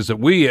 is that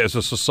we as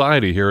a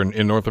society here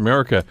in North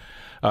America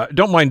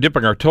don't mind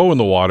dipping our toe in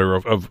the water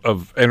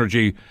of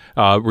energy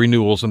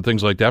renewals and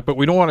things like that, but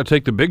we don't want to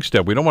take the big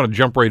step. We don't want to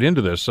jump right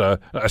into this.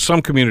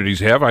 Some communities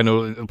have. I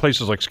know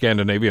places like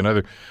Scandinavia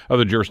and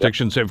other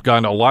jurisdictions have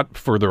gone a lot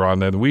further on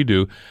than we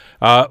do.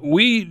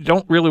 We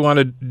don't really want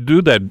to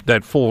do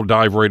that full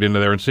dive right into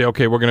there and say,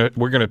 okay, we're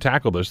gonna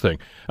tackle this thing.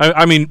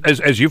 I mean,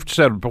 as you've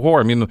said before,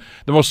 I mean,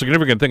 the most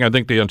significant thing I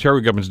think the Ontario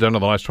government's done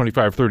in the last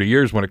 25, 30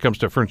 years when it comes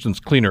to, for instance,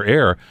 cleaner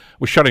air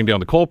was shutting down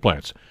the coal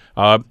plants.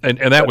 And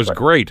that was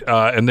great.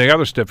 And the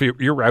other stuff,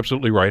 you're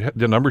absolutely right.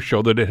 The numbers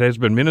show that it has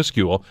been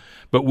minuscule,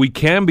 but we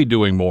can be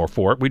doing more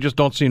for it. We just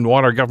don't seem to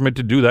want our government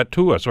to do that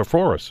to us or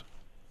for us.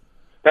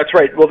 That's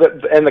right. Well,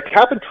 and the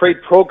cap and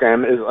trade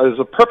program is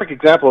a perfect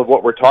example of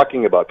what we're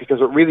talking about,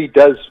 because it really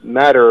does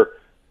matter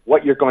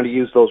what you're going to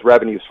use those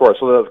revenues for.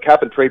 So the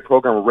cap and trade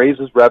program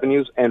raises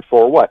revenues, and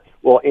for what?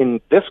 Well, in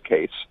this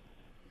case,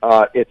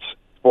 it's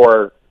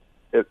for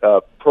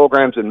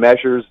programs and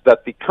measures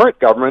that the current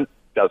government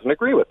doesn't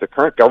agree with. The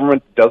current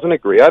government doesn't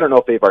agree. I don't know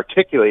if they've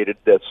articulated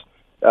this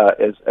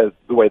as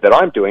the way that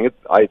I'm doing it.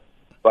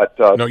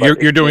 No,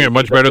 you're doing it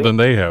much better than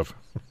they have.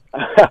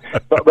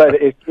 but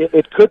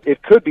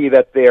it could be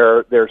that they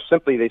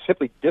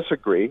simply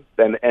disagree,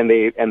 and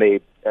they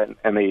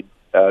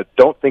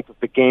don't think that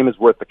the game is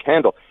worth the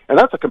candle, and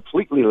that's a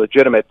completely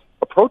legitimate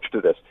approach to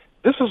this.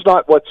 This is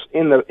not what's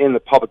in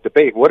the public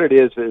debate. What it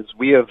is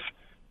we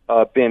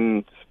have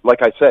been,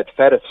 like I said,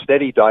 fed a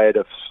steady diet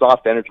of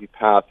soft energy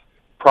path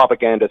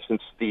propaganda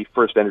since the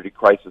first energy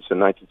crisis in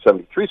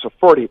 1973. So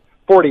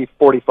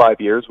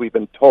 45 years we've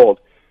been told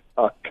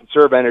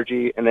conserve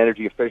energy and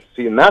energy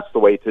efficiency, and that's the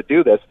way to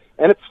do this.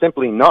 And it's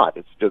simply not.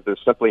 There's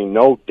simply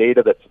no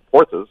data that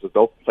supports this. There's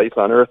no place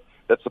on Earth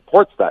that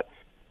supports that.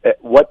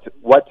 What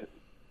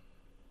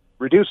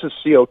reduces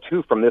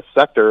CO2 from this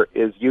sector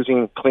is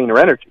using cleaner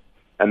energy,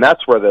 and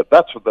that's where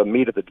the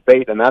meat of the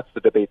debate, and that's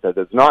the debate that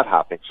is not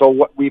happening. So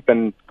what we've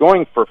been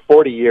going for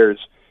 40 years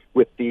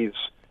with these.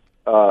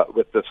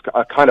 With this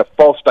kind of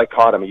false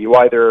dichotomy, you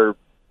either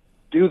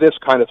do this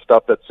kind of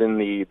stuff that's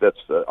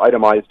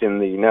itemized in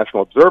the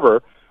National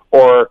Observer,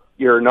 or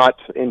you're not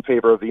in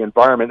favor of the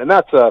environment, and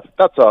that's a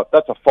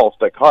false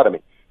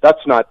dichotomy.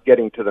 That's not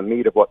getting to the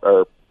meat of what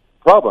our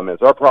problem is.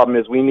 Our problem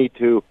is we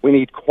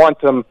need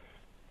quantum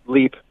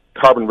leap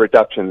carbon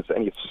reductions,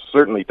 and you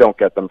certainly don't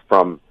get them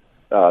from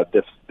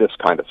this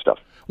kind of stuff.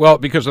 Well,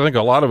 because I think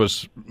a lot of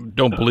us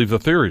don't believe the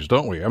theories,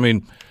 don't we? I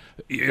mean,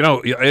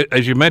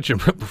 as you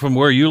mentioned, from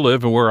where you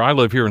live and where I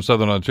live here in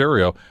Southern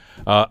Ontario,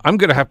 I'm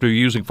going to have to be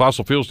using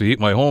fossil fuels to heat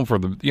my home for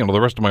the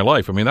rest of my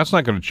life. I mean, that's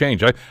not going to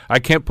change. I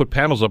can't put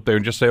panels up there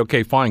and just say,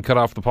 okay, fine, cut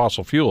off the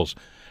fossil fuels.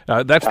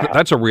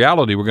 That's a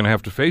reality we're going to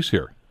have to face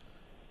here.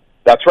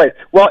 That's right.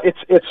 Well,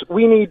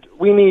 we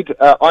need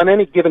on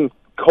any given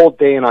cold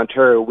day in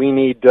Ontario, we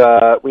need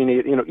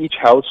each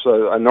house,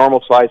 a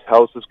normal sized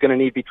house, is going to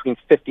need between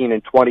 15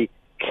 and 20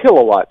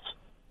 kilowatts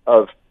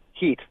of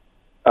heat.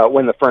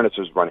 When the furnace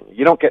is running.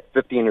 You don't get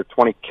 15 or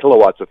 20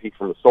 kilowatts of heat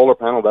from a solar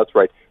panel. That's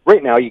right.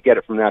 Right now, you get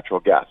it from natural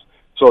gas.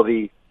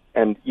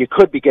 And you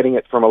could be getting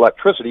it from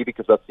electricity,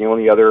 because that's the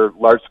only other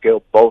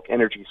large-scale bulk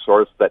energy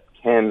source that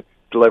can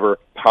deliver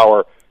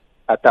power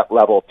at that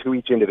level to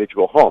each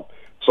individual home.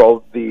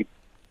 So the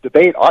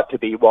debate ought to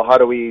be, well, how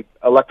do we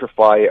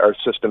electrify our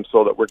system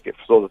so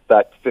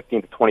that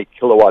 15 to 20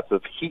 kilowatts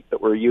of heat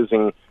that we're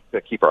using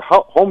to keep our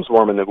homes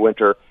warm in the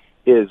winter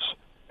is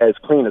as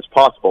clean as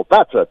possible?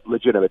 That's a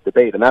legitimate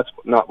debate, and that's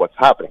not what's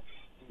happening.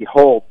 The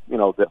whole,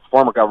 the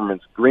former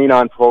government's Green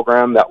On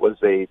program, that was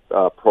a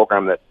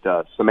program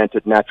that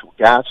cemented natural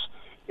gas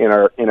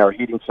in our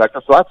heating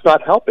sector. So that's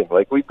not helping.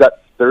 Like, we've got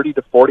 30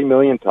 to 40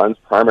 million tons,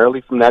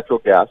 primarily from natural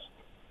gas,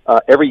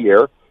 every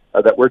year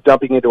that we're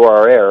dumping into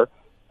our air,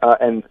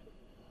 and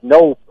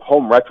no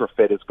home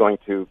retrofit is going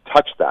to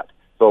touch that.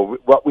 So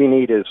what we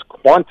need is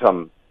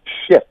quantum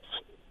shifts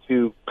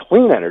to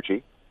clean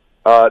energy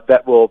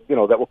that will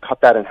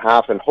cut that in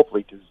half and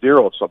hopefully to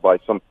zero by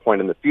some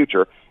point in the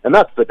future. And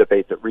that's the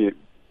debate that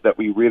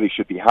we really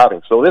should be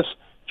having. So this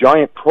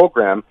giant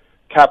program,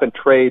 cap and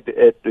trade,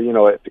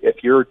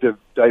 if you're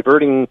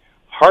diverting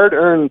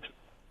hard-earned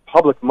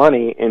public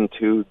money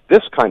into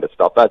this kind of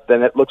stuff,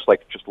 then it looks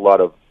like just a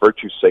lot of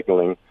virtue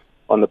signaling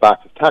on the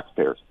backs of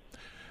taxpayers.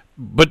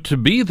 But to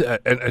be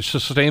that and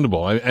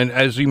sustainable, and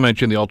as you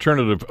mentioned, the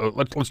alternative.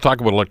 Let's talk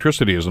about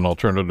electricity as an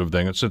alternative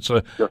thing. Since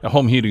a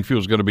home heating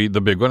fuel is going to be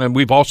the big one, and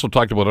we've also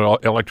talked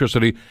about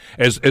electricity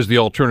as the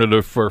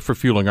alternative for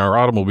fueling our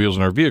automobiles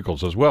and our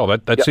vehicles as well.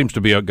 That seems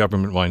to be a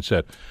government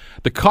mindset.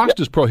 The cost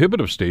is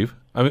prohibitive, Steve.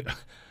 I mean,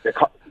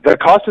 the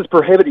cost is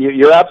prohibitive.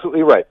 You're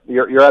absolutely right.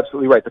 You're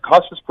absolutely right. The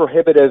cost is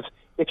prohibitive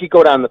if you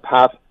go down the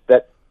path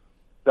that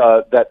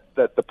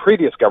the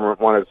previous government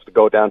wanted us to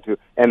go down to,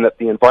 and that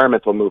the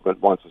environmental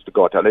movement wants us to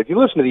go down. If you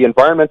listen to the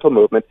environmental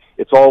movement,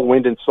 it's all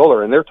wind and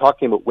solar, and they're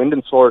talking about wind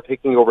and solar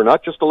taking over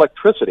not just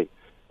electricity,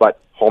 but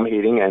home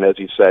heating, and as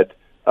you said,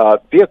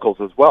 vehicles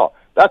as well.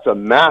 That's a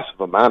massive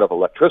amount of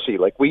electricity.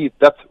 Like we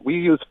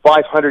use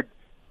 500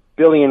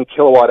 billion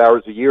kilowatt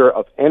hours a year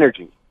of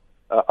energy,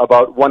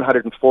 about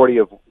 140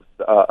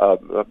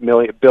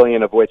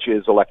 billion of which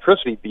is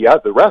electricity.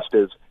 The rest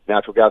is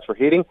natural gas for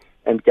heating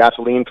and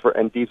gasoline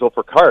and diesel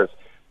for cars.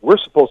 We're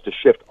supposed to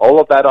shift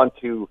all of that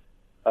onto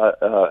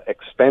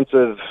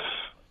expensive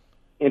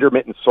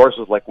intermittent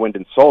sources like wind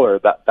and solar.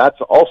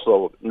 That's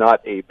also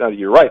not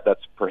you're right,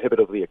 that's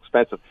prohibitively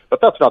expensive, but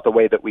that's not the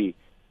way that we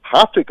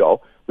have to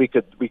go. We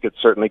could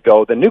certainly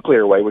go the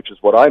nuclear way, which is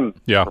what I'm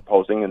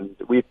proposing, and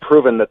we've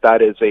proven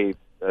that is a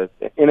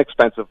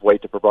inexpensive way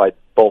to provide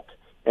bulk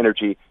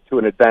energy to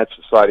an advanced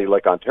society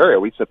like Ontario.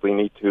 We simply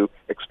need to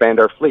expand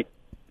our fleet.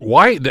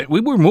 Why?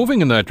 We were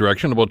moving in that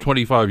direction about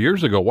 25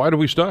 years ago. Why do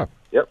we stop?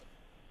 Yep.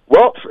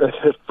 Well,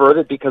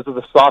 further because of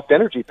the soft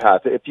energy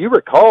path. If you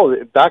recall,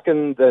 back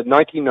in the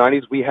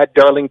 1990s, we had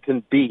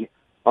Darlington B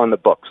on the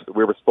books.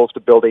 We were supposed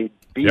to build a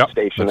B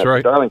station at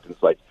the Darlington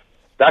site.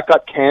 That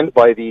got canned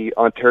by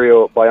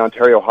Ontario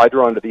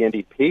Hydro under the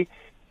NDP,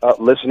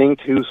 listening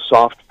to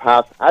soft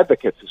path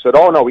advocates who said,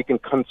 "Oh no, we can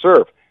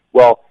conserve."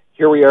 Well,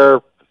 here we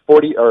are,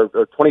 40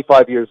 or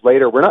 25 years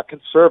later. We're not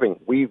conserving.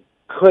 We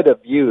could have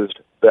used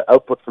the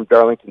output from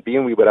Darlington B,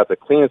 and we would have the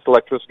cleanest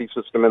electricity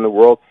system in the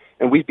world,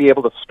 and we'd be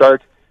able to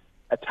start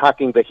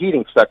attacking the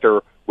heating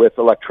sector with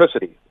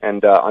electricity.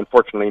 And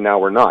unfortunately, now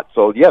we're not.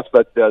 So yes,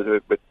 but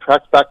it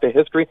tracks back to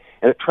history,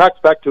 and it tracks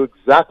back to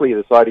exactly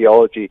this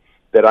ideology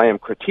that I am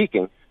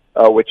critiquing,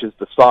 which is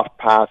the soft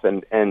path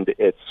and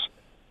its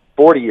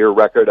 40-year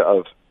record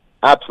of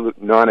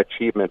absolute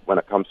non-achievement when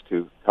it comes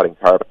to cutting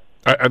carbon.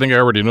 I think I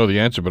already know the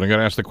answer, but I'm going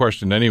to ask the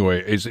question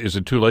anyway. Is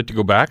it too late to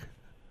go back?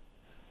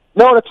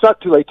 No, it's not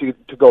too late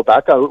to go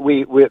back.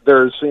 We've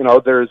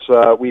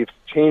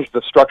changed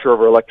the structure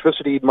of our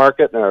electricity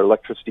market and our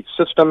electricity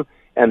system,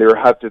 and there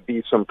have to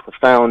be some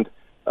profound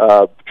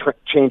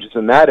changes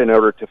in that in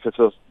order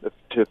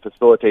to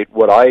facilitate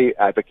what I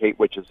advocate,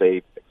 which is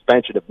a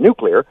expansion of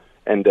nuclear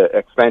and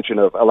expansion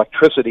of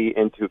electricity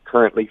into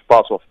currently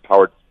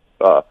fossil-powered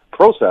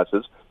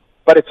processes.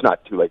 But it's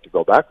not too late to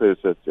go back.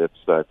 It's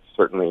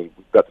certainly,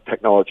 we've got the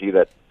technology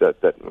that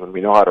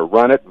we know how to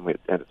run it,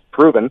 and it's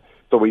proven.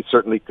 So we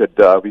certainly could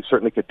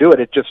do it.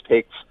 It just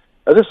takes.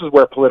 This is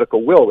where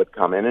political will would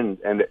come in,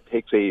 and it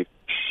takes a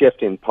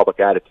shift in public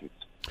attitudes.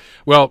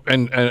 Well,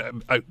 and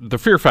the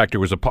fear factor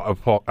was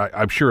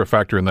I'm sure a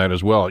factor in that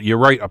as well. You're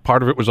right. A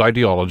part of it was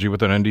ideology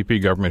with an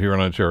NDP government here in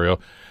Ontario,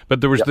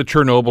 but there was the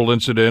Chernobyl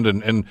incident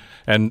and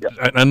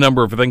a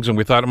number of things, and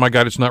we thought, oh my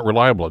God, it's not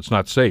reliable, it's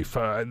not safe.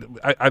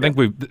 I think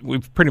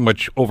we've pretty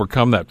much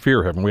overcome that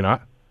fear, haven't we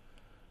not?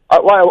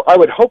 Well, I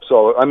would hope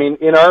so. I mean,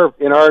 in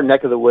our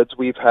neck of the woods,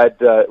 we've had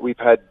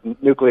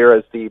nuclear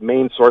as the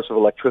main source of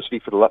electricity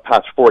for the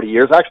past 40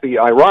 years. Actually,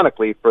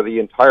 ironically, for the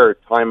entire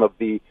time of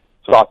the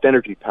soft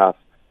energy path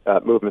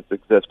movement's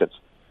existence,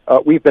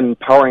 we've been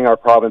powering our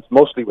province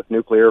mostly with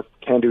nuclear,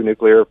 CANDU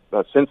nuclear,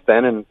 since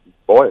then. And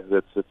boy,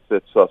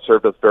 it's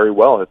served us very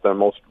well. It's the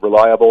most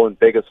reliable and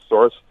biggest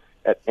source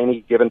at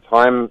any given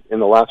time in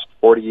the last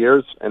 40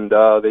 years. And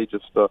they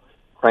just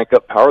crank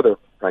up power. They're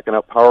cranking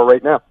up power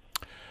right now.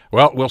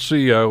 Well, we'll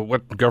see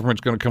what the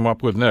government's going to come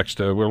up with next.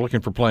 We're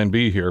looking for Plan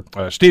B here.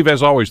 Steve,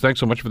 as always,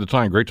 thanks so much for the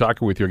time. Great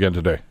talking with you again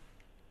today.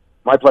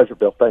 My pleasure,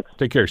 Bill. Thanks.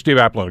 Take care. Steve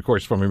Applin, of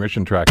course, from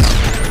Emission Track.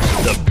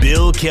 The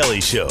Bill Kelly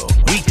Show,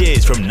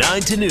 weekdays from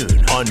 9 to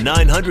noon on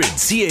 900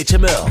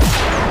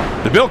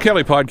 CHML. The Bill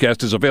Kelly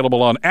Podcast is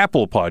available on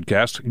Apple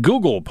Podcasts,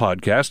 Google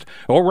Podcast,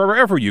 or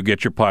wherever you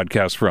get your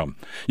podcasts from.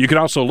 You can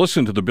also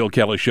listen to The Bill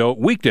Kelly Show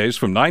weekdays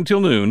from 9 till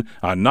noon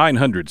on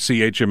 900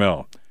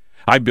 CHML.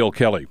 I'm Bill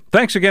Kelly.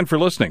 Thanks again for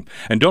listening.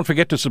 And don't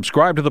forget to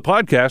subscribe to the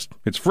podcast.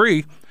 It's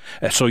free,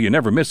 so you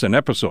never miss an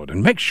episode.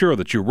 And make sure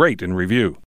that you rate and review.